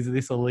ask, is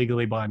this a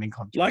legally binding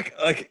contract?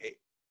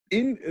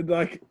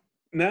 Like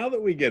now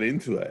that we get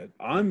into it,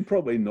 I'm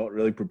probably not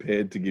really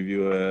prepared to give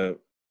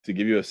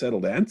you a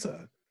settled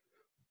answer.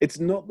 It's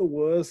not the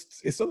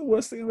worst. It's not the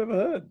worst thing I've ever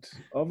heard.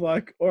 Of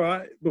like, all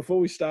right, before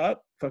we start,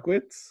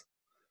 fuckwits,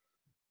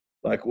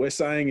 like we're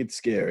saying it's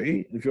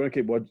scary. If you want to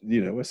keep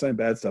watching, we're saying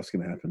bad stuff's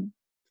going to happen.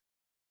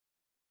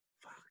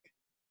 Fuck.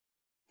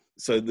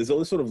 So there's all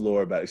this sort of law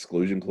about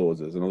exclusion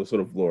clauses and all this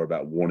sort of law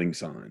about warning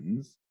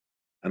signs.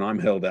 And I'm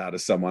held out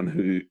as someone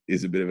who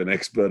is a bit of an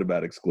expert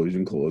about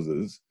exclusion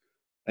clauses.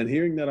 And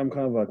hearing that, I'm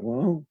kind of like,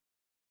 well,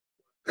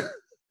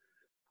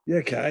 yeah,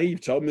 okay,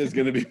 you've told me there's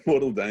going to be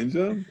mortal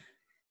danger.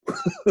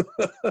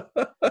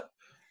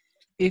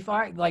 If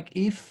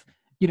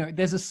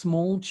there's a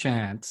small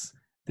chance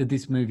that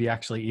this movie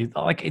actually is,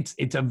 like,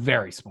 it's a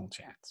very small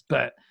chance,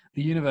 but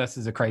the universe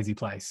is a crazy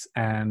place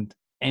and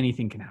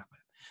anything can happen.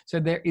 So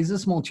there is a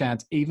small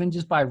chance, even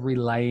just by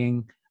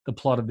relaying the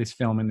plot of this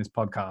film in this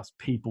podcast,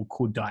 people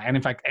could die. And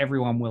in fact,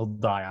 everyone will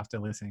die after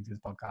listening to this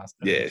podcast.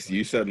 Yes,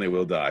 you certainly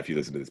will die if you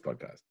listen to this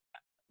podcast.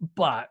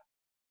 But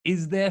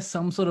is there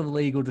some sort of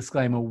legal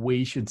disclaimer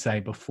we should say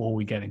before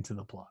we get into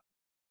the plot?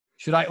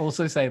 Should I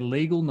also say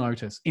legal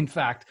notice? In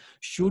fact,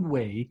 should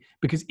we?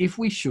 Because if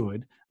we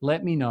should,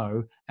 let me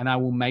know, and I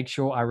will make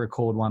sure I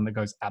record one that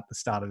goes at the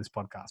start of this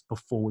podcast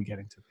before we get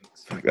into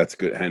things. That's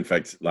good. In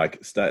fact,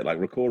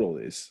 record all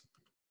this.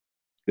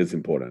 It's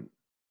important.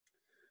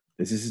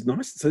 This is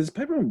nice. So there's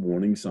paper on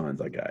warning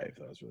signs I gave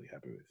that I was really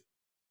happy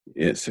with.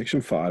 Yeah,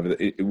 Section 5.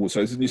 So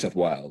this is New South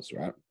Wales,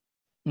 right?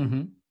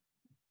 Mm-hmm.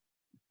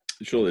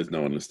 Sure, there's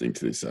no one listening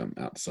to this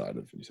outside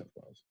of New South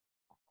Wales.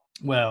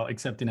 Well,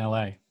 except in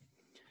LA.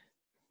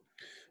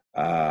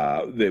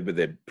 But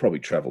they've probably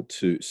travelled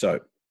too. So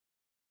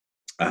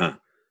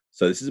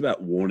this is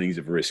about warnings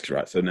of risks,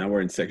 right? So now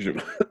we're in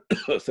Section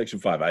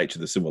 5H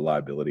of the Civil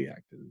Liability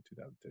Act in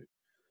 2002.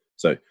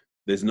 So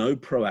there's no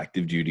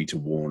proactive duty to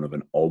warn of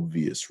an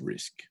obvious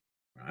risk,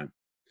 right?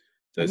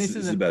 So and this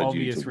is an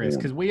obvious risk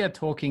because we are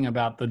talking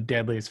about the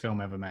deadliest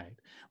film ever made.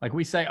 Like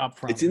we say up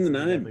front, it's in the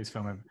name. Deadliest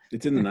film ever.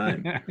 It's in the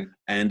name.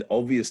 And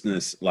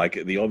obviousness,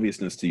 like the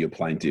obviousness to your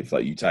plaintiff,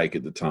 like you take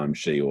at the time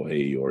she or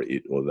he or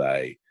it or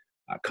they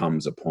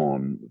comes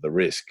upon the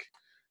risk.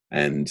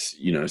 And,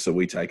 so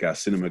we take our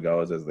cinema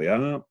goers as they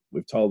are.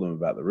 We've told them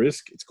about the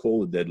risk. It's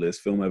called the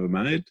deadliest film ever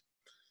made.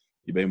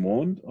 You've been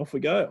warned. Off we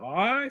go.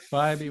 I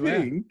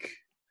think,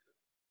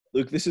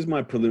 look, this is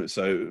my preliminary.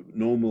 So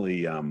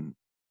normally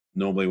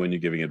when you're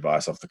giving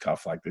advice off the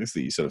cuff like this,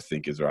 that you sort of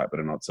think is right, but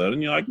are not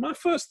certain, you're like, my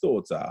first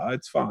thoughts are,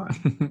 it's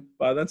fine.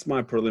 But that's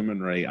my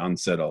preliminary,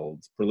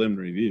 unsettled,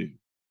 preliminary view.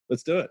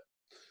 Let's do it.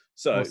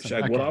 So, awesome.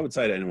 Shag, okay. What I would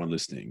say to anyone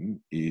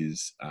listening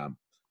is,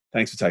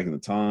 thanks for taking the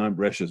time.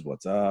 Resh's,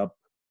 what's up?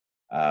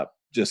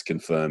 Just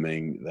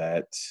confirming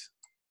that.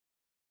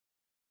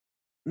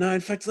 No,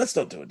 in fact, let's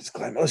not do a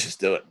disclaimer. Let's just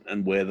do it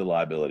and wear the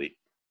liability.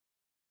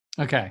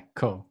 Okay,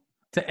 cool.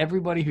 To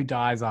everybody who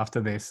dies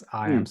after this,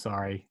 I am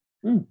sorry.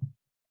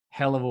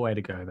 Hell of a way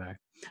to go, though.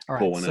 All right,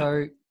 cool,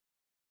 so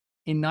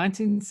in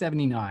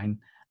 1979,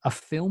 a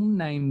film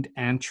named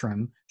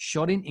Antrum,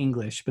 shot in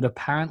English but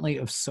apparently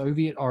of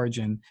Soviet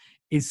origin,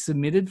 is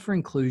submitted for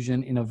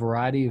inclusion in a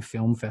variety of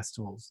film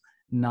festivals.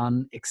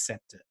 None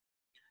accept it.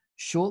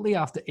 Shortly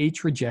after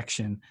each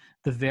rejection,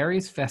 the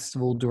various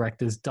festival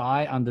directors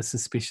die under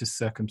suspicious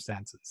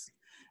circumstances.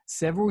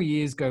 Several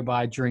years go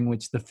by during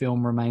which the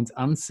film remains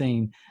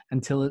unseen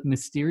until it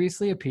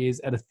mysteriously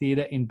appears at a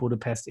theater in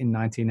Budapest in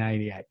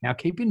 1988. Now,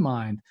 keep in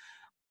mind,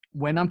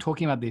 when I'm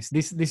talking about this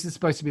is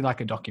supposed to be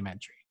like a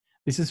documentary.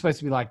 This is supposed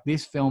to be like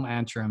this film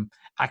Antrum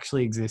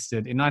actually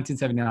existed. In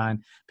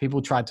 1979,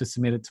 people tried to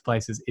submit it to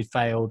places. It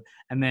failed.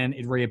 And then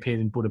it reappeared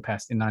in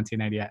Budapest in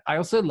 1988. I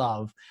also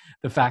love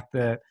the fact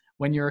that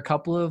when you're a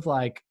couple of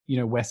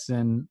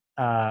Western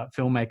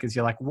filmmakers,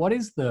 you're like, what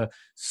is the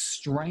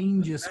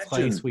strangest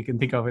place we can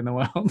think of in the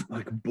world?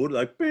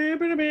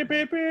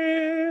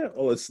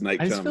 All the snake.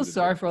 I just feel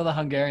sorry for all the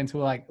Hungarians who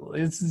are like,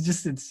 it's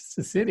just a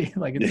city.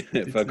 Like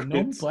it's a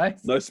normal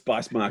place. No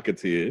spice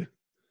markets here.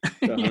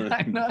 Yeah,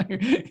 I know.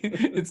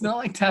 It's not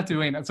like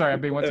Tatooine. I'm sorry, I've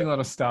been watching a lot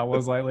of Star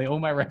Wars lately. All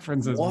my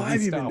references. Why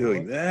have you been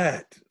doing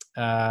that?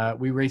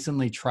 We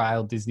recently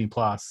trialed Disney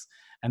Plus,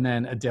 and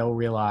then Adele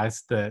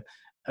realized that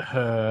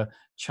her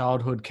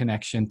childhood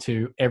connection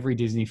to every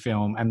Disney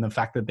film and the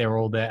fact that they're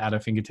all there at her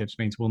fingertips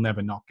means we'll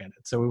never not get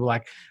it. So we were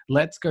like,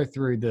 let's go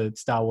through the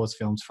Star Wars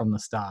films from the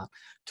start.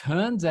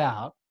 Turns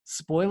out,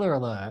 spoiler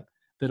alert,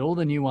 that all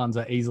the new ones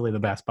are easily the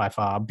best by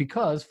far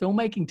because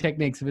filmmaking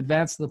techniques have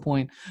advanced to the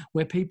point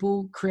where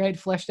people create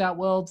fleshed out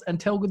worlds and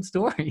tell good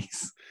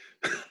stories.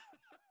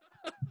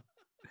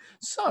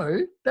 So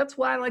that's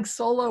why like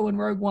Solo and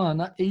Rogue One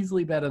are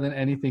easily better than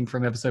anything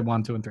from episode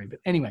 1, 2, and 3. But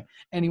anyway,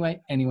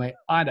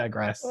 I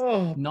digress.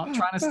 Not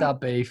trying to start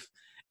beef,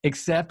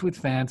 except with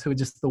fans who are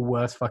just the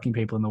worst fucking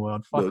people in the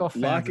world. Fuck off.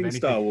 Liking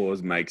Star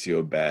Wars makes you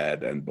a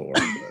bad and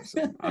boring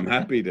person. I'm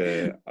happy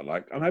to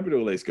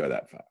at least go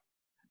that far.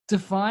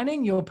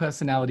 Defining your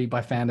personality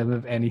by fandom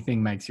of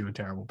anything makes you a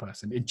terrible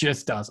person. It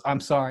just does.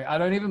 I'm sorry.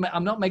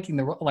 I'm not making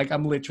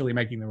I'm literally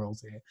making the rules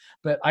here,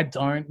 but I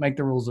don't make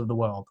the rules of the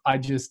world. I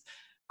just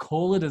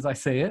call it as I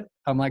see it.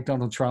 I'm like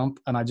Donald Trump,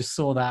 and I just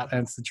saw that,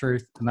 and it's the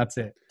truth, and that's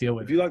it. Deal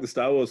with it. If you like the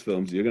Star Wars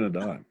films, you're going to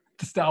die.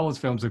 The Star Wars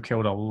films have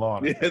killed a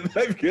lot. Yeah,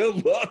 they've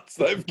killed lots.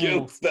 They've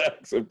killed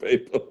stacks of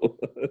people.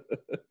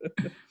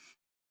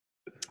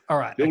 All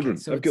right. Children.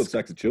 Okay, so they've killed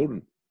stacks of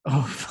children.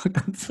 Oh, fuck,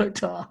 that's so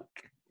dark.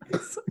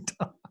 It's so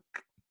dark.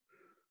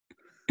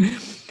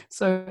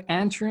 So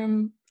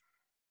Antrum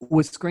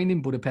was screened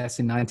in Budapest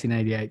in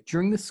 1988.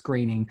 During the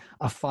screening,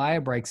 a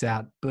fire breaks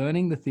out,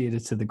 burning the theater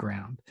to the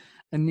ground.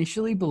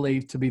 Initially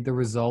believed to be the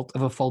result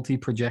of a faulty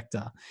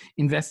projector,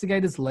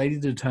 investigators later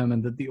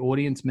determined that the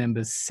audience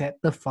members set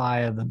the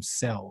fire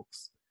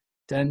themselves.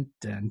 Dun,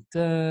 dun,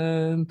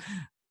 dun.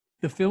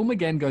 The film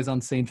again goes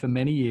unseen for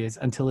many years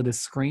until it is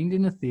screened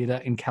in a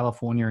theater in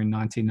California in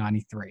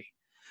 1993.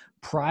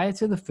 Prior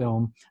to the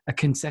film, a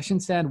concession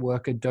stand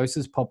worker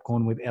doses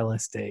popcorn with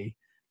LSD.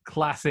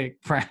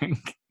 Classic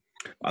prank.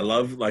 I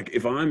love,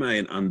 if I'm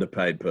an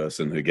underpaid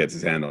person who gets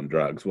his hand on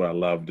drugs, what I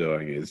love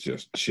doing is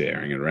just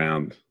sharing it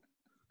around.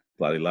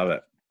 Bloody love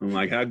it. I'm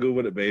like, how good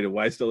would it be to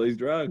waste all these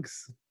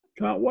drugs?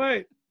 Can't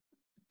wait.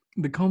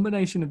 The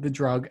combination of the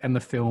drug and the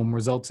film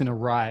results in a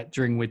riot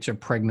during which a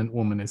pregnant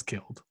woman is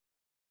killed.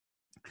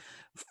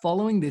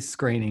 Following this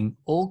screening,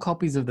 all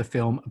copies of the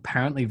film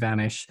apparently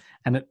vanish,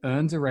 and it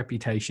earns a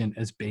reputation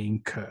as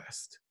being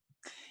cursed.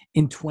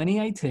 In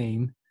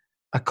 2018,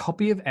 a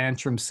copy of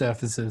Antrum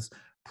surfaces,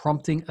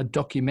 prompting a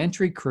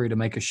documentary crew to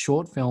make a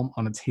short film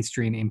on its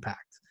history and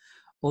impact.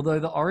 Although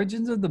the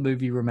origins of the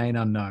movie remain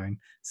unknown,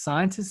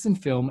 scientists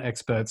and film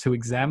experts who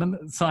examine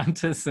film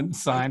experts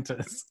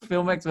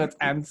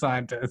and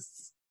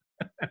scientists,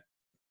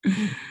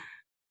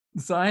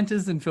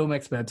 scientists and film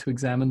experts who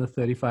examine the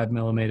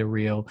 35mm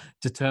reel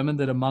determined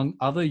that among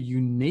other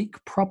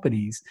unique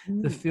properties,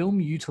 the film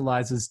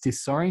utilizes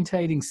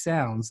disorientating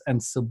sounds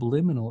and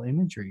subliminal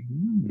imagery.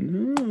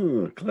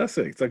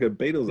 Classic. It's like a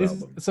Beatles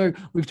album. So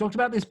we've talked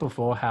about this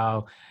before,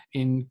 how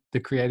in the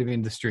creative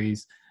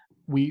industries,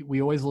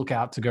 we always look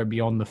out to go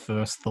beyond the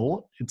first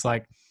thought. It's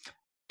like,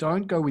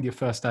 don't go with your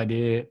first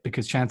idea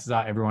because chances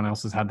are everyone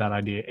else has had that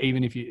idea,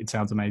 even if it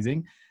sounds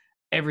amazing.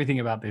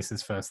 Everything about this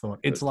is first thought.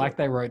 It's like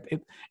they wrote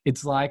it.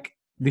 It's like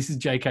this is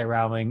J.K.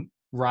 Rowling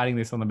writing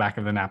this on the back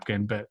of a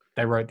napkin, but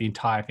they wrote the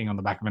entire thing on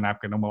the back of a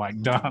napkin and we're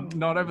like, done.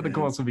 Not over the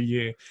course of a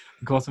year,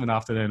 the course of an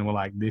afternoon, and we're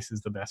like, this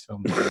is the best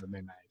film that's ever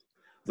been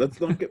made. Let's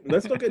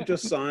not get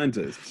just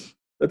scientists.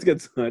 Let's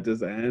get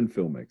scientists and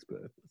film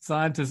experts.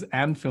 Scientists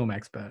and film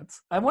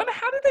experts. I wonder,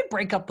 how did they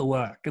break up the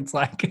work? It's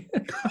like,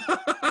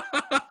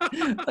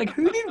 like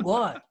who did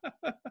what?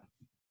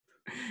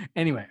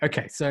 Anyway,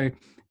 okay, so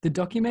the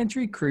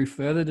documentary crew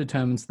further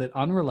determines that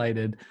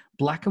unrelated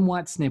black and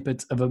white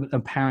snippets of an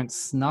apparent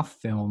snuff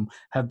film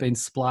have been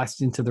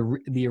spliced into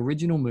the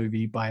original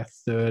movie by a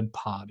third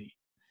party.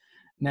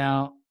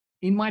 Now,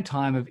 in my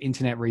time of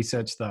internet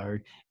research, though,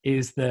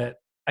 is that,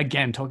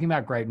 again, talking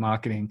about great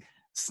marketing,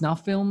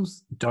 snuff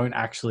films don't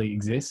actually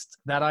exist.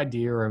 That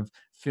idea of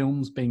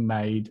films being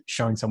made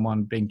showing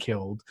someone being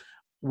killed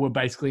were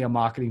basically a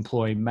marketing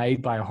ploy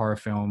made by a horror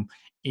film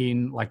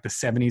in like the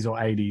 70s or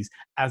 80s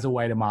as a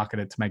way to market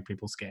it to make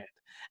people scared.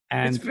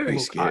 And it's very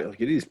scary.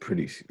 It is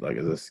pretty,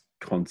 as a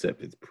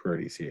concept, it's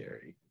pretty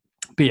scary.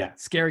 But yeah,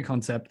 scary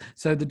concept.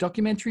 So the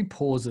documentary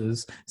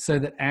pauses so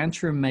that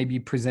Antrum may be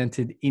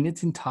presented in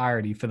its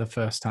entirety for the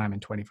first time in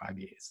 25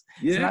 years.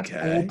 Yeah, so that's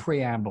all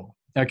preamble.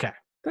 Okay.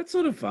 That's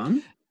sort of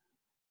fun.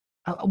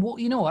 Well,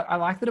 you know what? I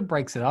like that it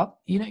breaks it up.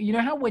 You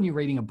know how when you're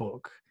reading a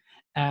book,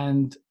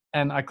 and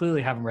I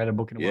clearly haven't read a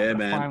book in a while. Yeah, but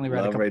man. I finally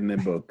read Love reading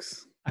them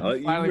books.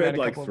 You've read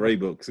like 3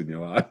 books in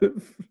your life.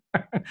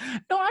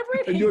 No, I've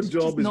read. And your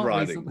job is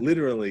writing. Recently.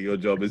 Literally, your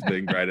job is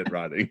being great at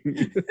writing.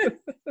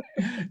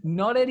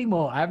 Not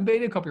anymore. I haven't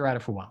been a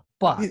copywriter for a while,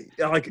 but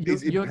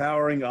is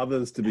empowering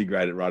others to be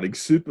great at writing.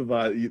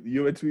 Supervise.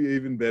 You're meant to be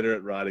even better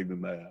at writing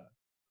than they are.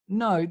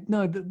 No.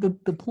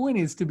 The point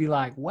is to be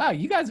like, wow,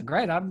 you guys are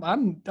great.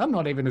 I'm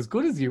not even as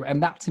good as you,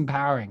 and that's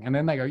empowering. And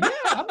then they go, yeah,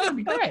 I'm gonna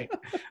be great.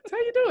 That's how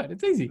you do it.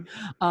 It's easy.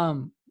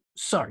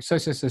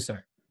 So.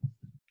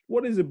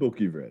 What is a book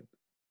you've read?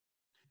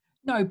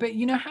 No, but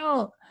you know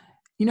how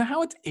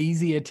it's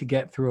easier to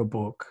get through a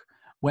book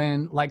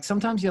when, like,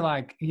 sometimes you're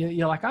like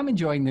I'm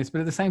enjoying this,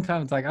 but at the same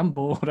time it's like I'm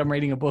bored. I'm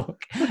reading a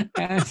book,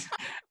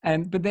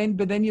 but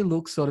then you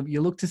look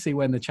to see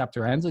when the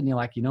chapter ends, and you're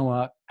like, you know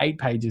what, 8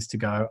 pages to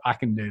go. I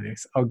can do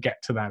this. I'll get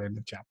to that end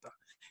of chapter.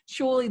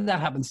 Surely that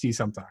happens to you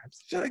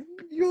sometimes. Jack,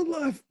 your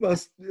life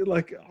must,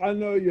 I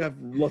know you have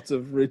lots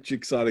of rich,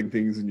 exciting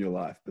things in your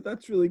life, but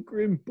that's really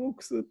grim.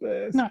 Books are the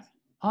best. No.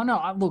 Oh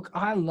no! Look,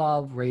 I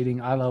love reading.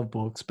 I love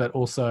books, but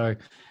also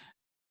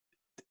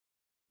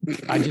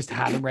I just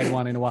haven't read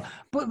one in a while.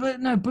 But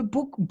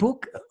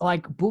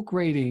book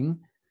reading.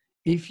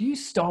 If you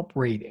stop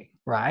reading,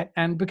 right,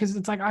 and because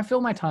it's like I fill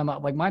my time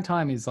up. Like my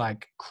time is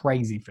like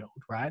crazy filled,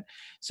 right?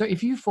 So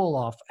if you fall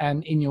off,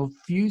 and in your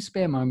few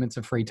spare moments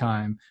of free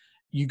time,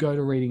 you go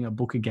to reading a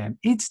book again,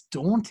 it's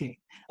daunting.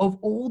 Of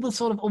all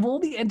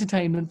the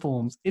entertainment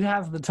forms, it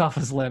has the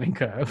toughest learning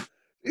curve.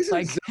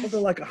 Isn't Zelda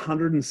like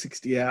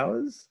 160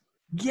 hours?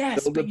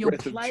 Yes, Zelda but you're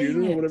Breath playing of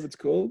Tuna, it. or whatever it's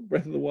called,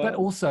 Breath of the Wild.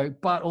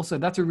 But also,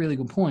 that's a really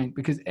good point,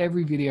 because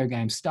every video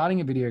game, starting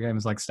a video game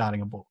is like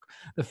starting a book.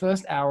 The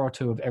first hour or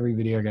 2 of every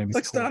video game is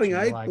like starting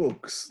 8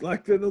 books.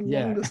 Like they're the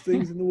longest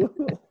things in the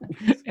world.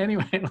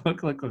 Anyway,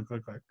 look.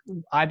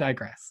 I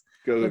digress.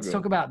 Let's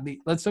talk about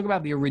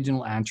the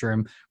original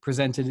Antrum,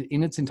 presented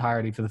in its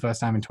entirety for the first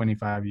time in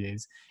 25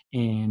 years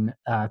in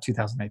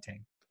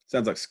 2018.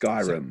 Sounds like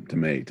Skyrim to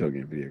me,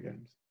 talking of video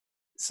games.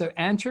 So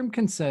Antrum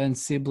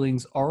concerns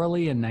siblings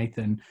Aurelie and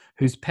Nathan,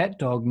 whose pet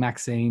dog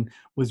Maxine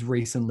was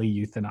recently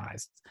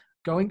euthanized.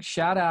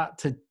 Shout out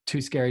to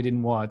Too Scary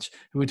Didn't Watch,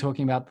 who were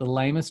talking about the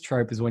lamest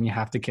trope is when you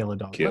have to kill a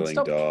dog. Killing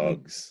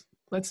dogs.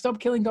 Let's stop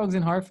killing dogs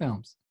in horror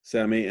films.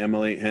 Sammy,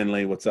 Emily,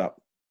 Henley, what's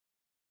up?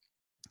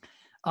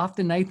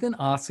 After Nathan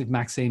asks if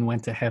Maxine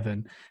went to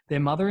heaven, their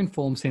mother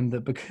informs him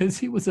that because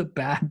he was a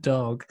bad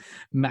dog,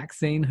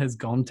 Maxine has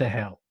gone to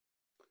hell.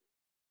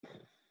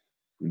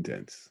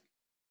 Intense.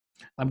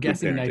 I'm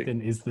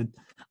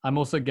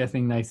also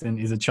guessing Nathan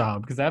is a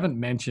child, because they haven't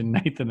mentioned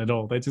Nathan at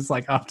all. They're just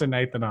like after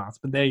Nathan asks,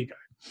 but there you go.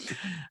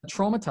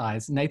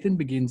 Traumatized, Nathan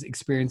begins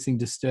experiencing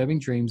disturbing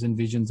dreams and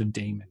visions of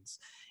demons.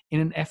 In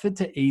an effort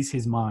to ease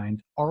his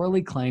mind,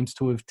 Aurelie claims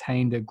to have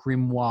obtained a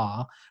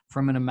grimoire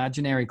from an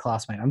imaginary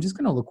classmate. I'm just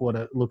going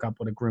to look up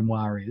what a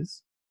grimoire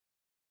is.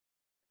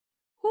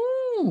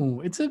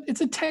 Ooh, it's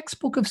a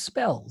textbook of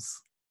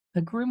spells.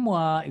 A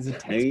grimoire is a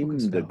textbook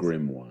of spells. The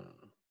grimoire.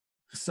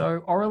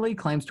 So Aurelie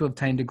claims to have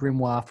obtained a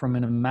grimoire from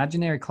an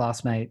imaginary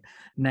classmate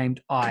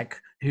named Ike,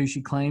 who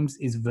she claims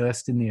is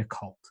versed in the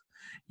occult.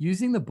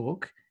 Using the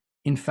book,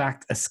 in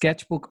fact, a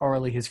sketchbook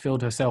Aurelie has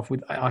filled herself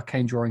with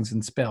arcane drawings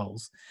and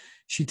spells,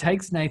 she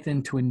takes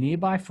Nathan to a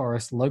nearby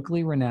forest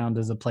locally renowned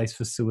as a place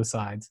for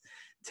suicides,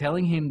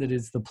 telling him that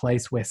it's the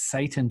place where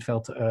Satan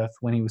fell to earth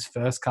when he was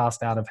first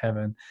cast out of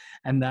heaven,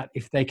 and that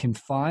if they can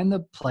find the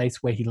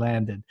place where he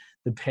landed,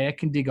 the pair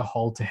can dig a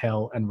hole to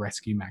hell and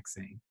rescue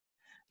Maxine.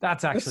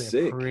 That's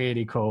actually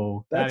pretty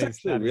cool.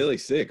 That's really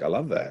sick. I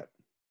love that.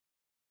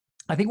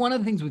 I think one of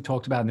the things we've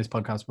talked about in this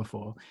podcast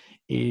before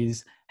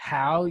is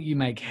how you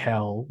make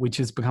hell, which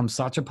has become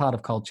such a part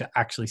of culture,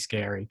 actually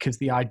scary. Because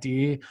the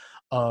idea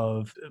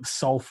of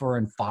sulfur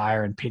and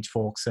fire and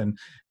pitchforks and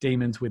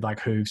demons with like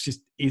hooves just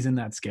isn't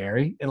that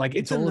scary. Like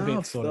it's all enough, a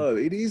bit sort though. of.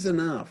 It is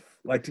enough.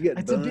 Like to get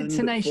It's burned a bit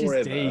Tenacious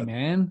forever. D,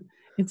 man.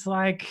 It's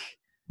like.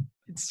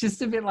 It's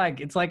just a bit like,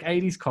 it's like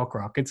 80s cock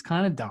rock. It's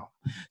kind of dumb.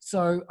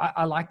 So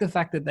I like the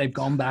fact that they've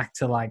gone back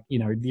to like,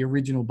 the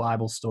original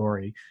Bible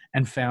story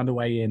and found a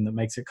way in that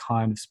makes it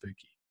kind of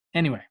spooky.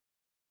 Anyway.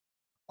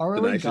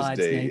 Aurelie Tenacious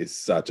D is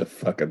such a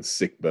fucking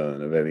sick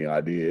burn of any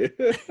idea.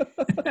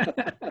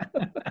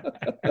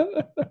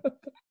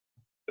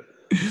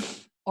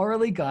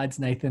 Aurelie guides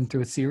Nathan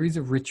through a series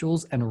of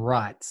rituals and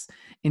rites,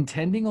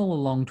 intending all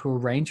along to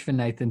arrange for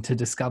Nathan to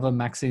discover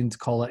Maxine's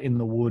collar in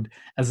the wood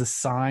as a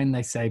sign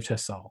they saved her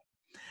soul.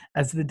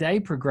 As the day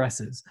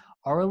progresses,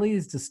 Aurelie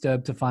is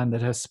disturbed to find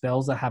that her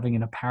spells are having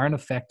an apparent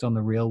effect on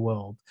the real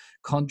world,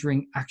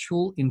 conjuring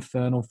actual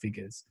infernal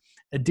figures.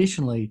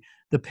 Additionally,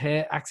 the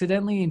pair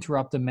accidentally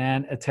interrupt a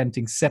man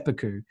attempting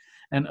seppuku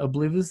and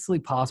obliviously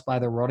pass by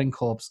the rotting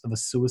corpse of a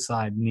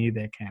suicide near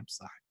their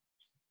campsite.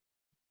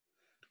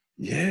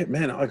 Yeah,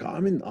 man,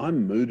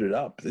 I'm mooded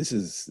up. This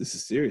is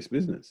serious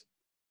business.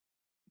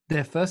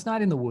 Their first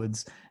night in the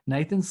woods,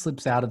 Nathan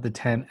slips out of the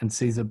tent and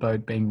sees a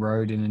boat being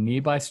rowed in a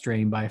nearby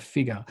stream by a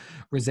figure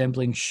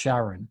resembling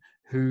Sharon,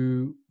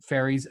 who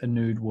ferries a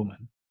nude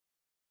woman.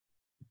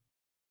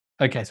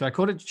 Okay, so I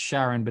called it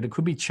Sharon, but it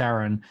could be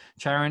Charon.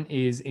 Charon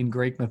is, in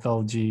Greek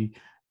mythology,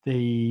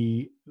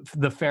 the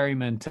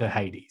ferryman to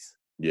Hades.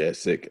 Yeah,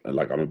 sick.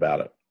 Like, I'm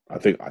about it. I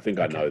think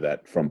I know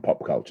that from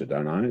pop culture,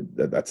 don't I?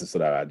 That's a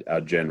sort of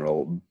our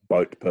general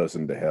boat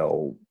person to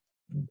hell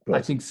person.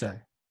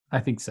 I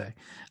think so.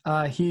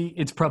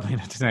 It's probably in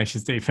a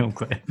Tenacious D film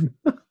clip.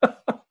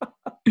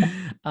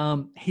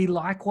 He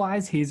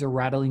likewise hears a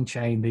rattling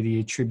chain that he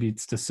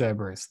attributes to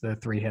Cerberus, the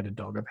three-headed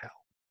dog of hell.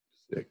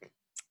 Sick.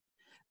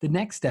 The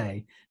next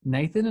day,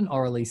 Nathan and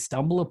Aurelie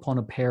stumble upon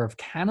a pair of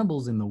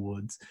cannibals in the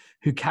woods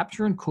who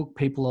capture and cook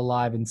people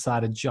alive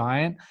inside a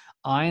giant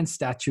iron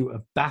statue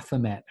of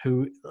Baphomet,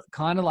 who,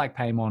 kind of like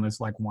Paimon, is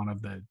like one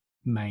of the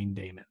main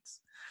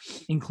demons,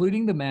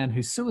 including the man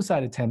whose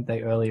suicide attempt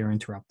they earlier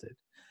interrupted.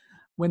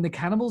 When the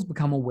cannibals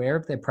become aware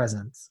of their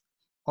presence,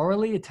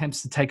 Aurelie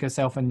attempts to take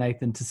herself and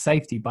Nathan to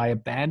safety by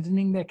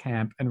abandoning their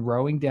camp and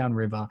rowing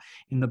downriver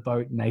in the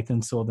boat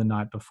Nathan saw the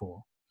night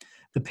before.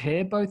 The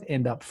pair both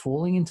end up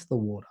falling into the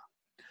water.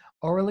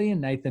 Aurelie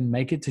and Nathan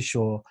make it to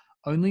shore,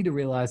 only to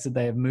realize that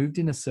they have moved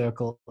in a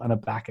circle and are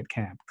back at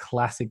camp.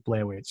 Classic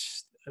Blair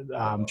Witch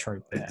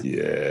trope there.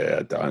 Yeah,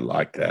 I don't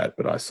like that,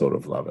 but I sort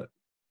of love it.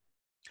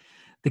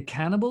 The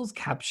cannibals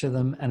capture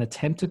them and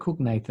attempt to cook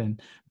Nathan,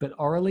 but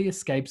Aurelie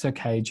escapes her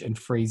cage and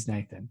frees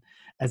Nathan.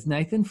 As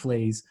Nathan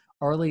flees,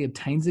 Aurelie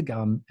obtains a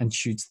gun and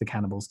shoots the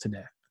cannibals to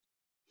death.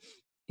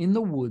 In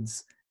the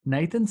woods,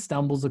 Nathan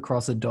stumbles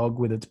across a dog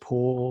with its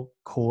paw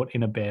caught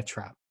in a bear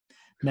trap.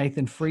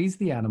 Nathan frees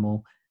the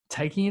animal,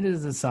 taking it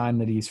as a sign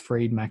that he's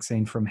freed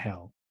Maxine from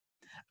hell.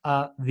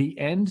 The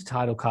end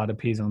title card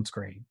appears on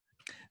screen.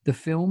 The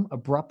film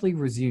abruptly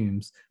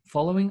resumes,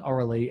 following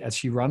Aurelie as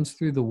she runs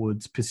through the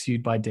woods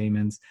pursued by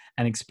demons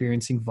and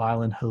experiencing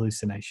violent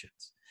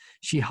hallucinations.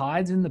 She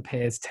hides in the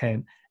pair's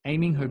tent,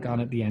 aiming her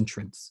gun at the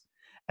entrance.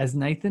 As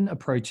Nathan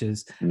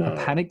approaches, a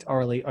panicked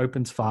Aurelie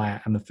opens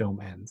fire and the film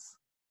ends.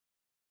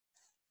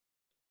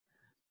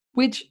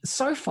 Which,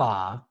 so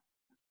far,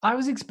 I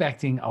was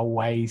expecting a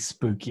way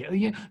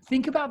spookier.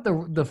 Think about the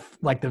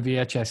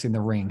VHS in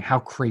the ring, how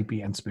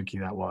creepy and spooky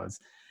that was.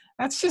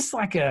 It's just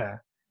like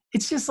a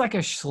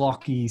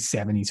schlocky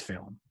 70s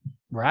film,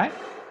 right?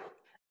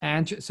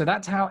 And so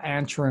that's how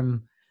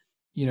Antrum,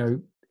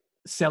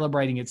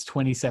 celebrating its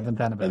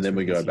 27th anniversary. And then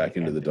we go back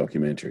into the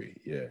documentary,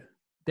 yeah.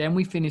 Then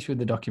we finish with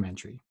the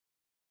documentary.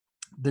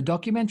 The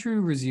documentary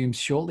resumes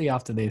shortly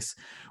after this,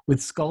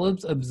 with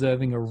scholars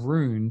observing a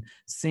rune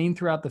seen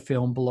throughout the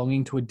film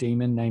belonging to a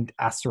demon named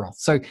Astaroth.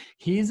 So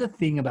here's a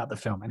thing about the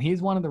film, and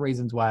here's one of the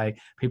reasons why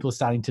people are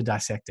starting to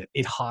dissect it.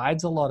 It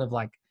hides a lot of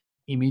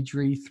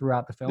imagery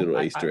throughout the film. Little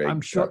Easter egg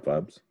I'm sure,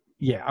 vibes.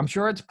 Yeah, I'm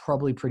sure it's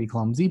probably pretty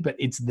clumsy, but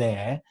it's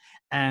there.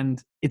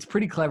 And it's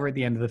pretty clever at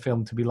the end of the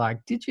film to be like,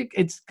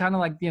 it's kind of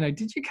like,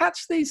 did you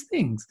catch these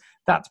things?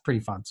 That's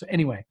pretty fun. So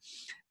anyway,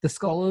 the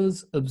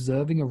scholars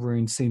observing a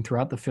rune seen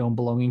throughout the film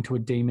belonging to a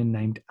demon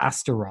named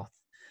Astaroth.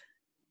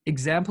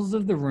 Examples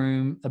of the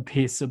rune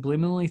appear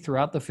subliminally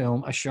throughout the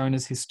film are shown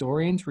as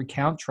historians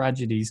recount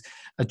tragedies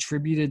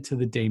attributed to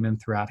the demon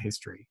throughout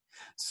history.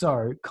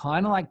 So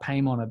kind of like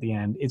Paimon at the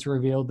end, it's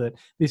revealed that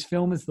this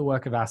film is the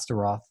work of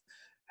Astaroth,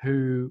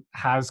 who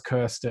has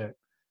cursed it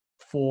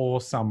for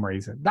some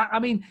reason.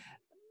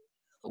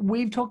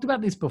 We've talked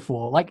about this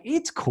before.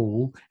 It's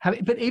cool.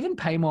 But even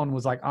Paimon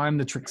was like, I'm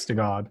the trickster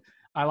god.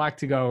 I like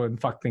to go and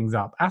fuck things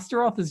up.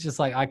 Astaroth is just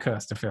like, I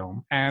cursed a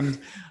film.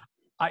 And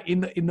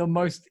in the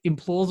most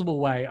implausible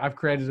way, I've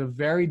created a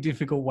very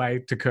difficult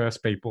way to curse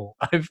people.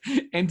 I've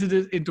entered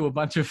it into a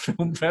bunch of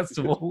film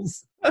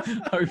festivals,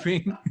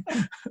 hoping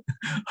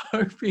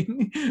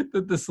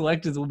that the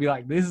selectors will be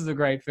like, this is a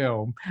great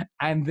film,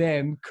 and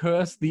then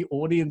curse the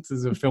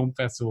audiences of film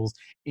festivals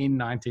in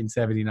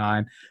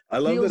 1979. I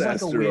love that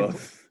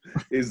Astaroth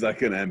is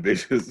like an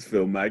ambitious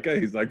filmmaker.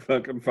 He's like,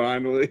 fucking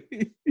finally,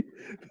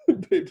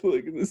 people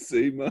are going to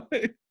see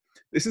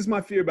this is my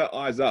fear about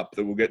Eyes Up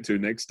that we'll get to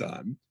next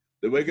time.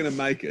 That we're going to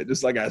make it,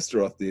 just like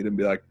Astaroth did, and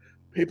be like,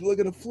 people are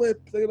going to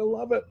flip, they're going to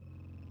love it.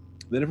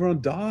 Then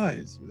everyone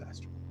dies with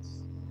Astaroths.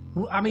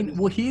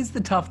 Well, here's the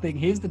tough thing.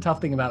 Here's the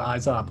tough thing about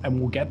Eyes Up, and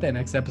we'll get there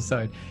next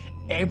episode.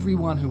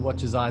 Everyone who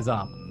watches Eyes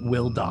Up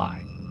will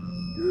die.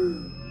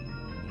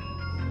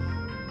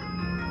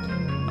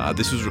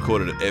 This was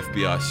recorded at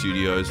FBI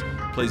Studios.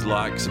 Please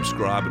like,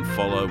 subscribe, and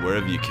follow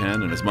wherever you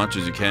can, and as much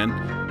as you can.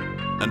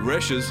 And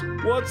Resh's,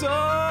 what's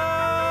up?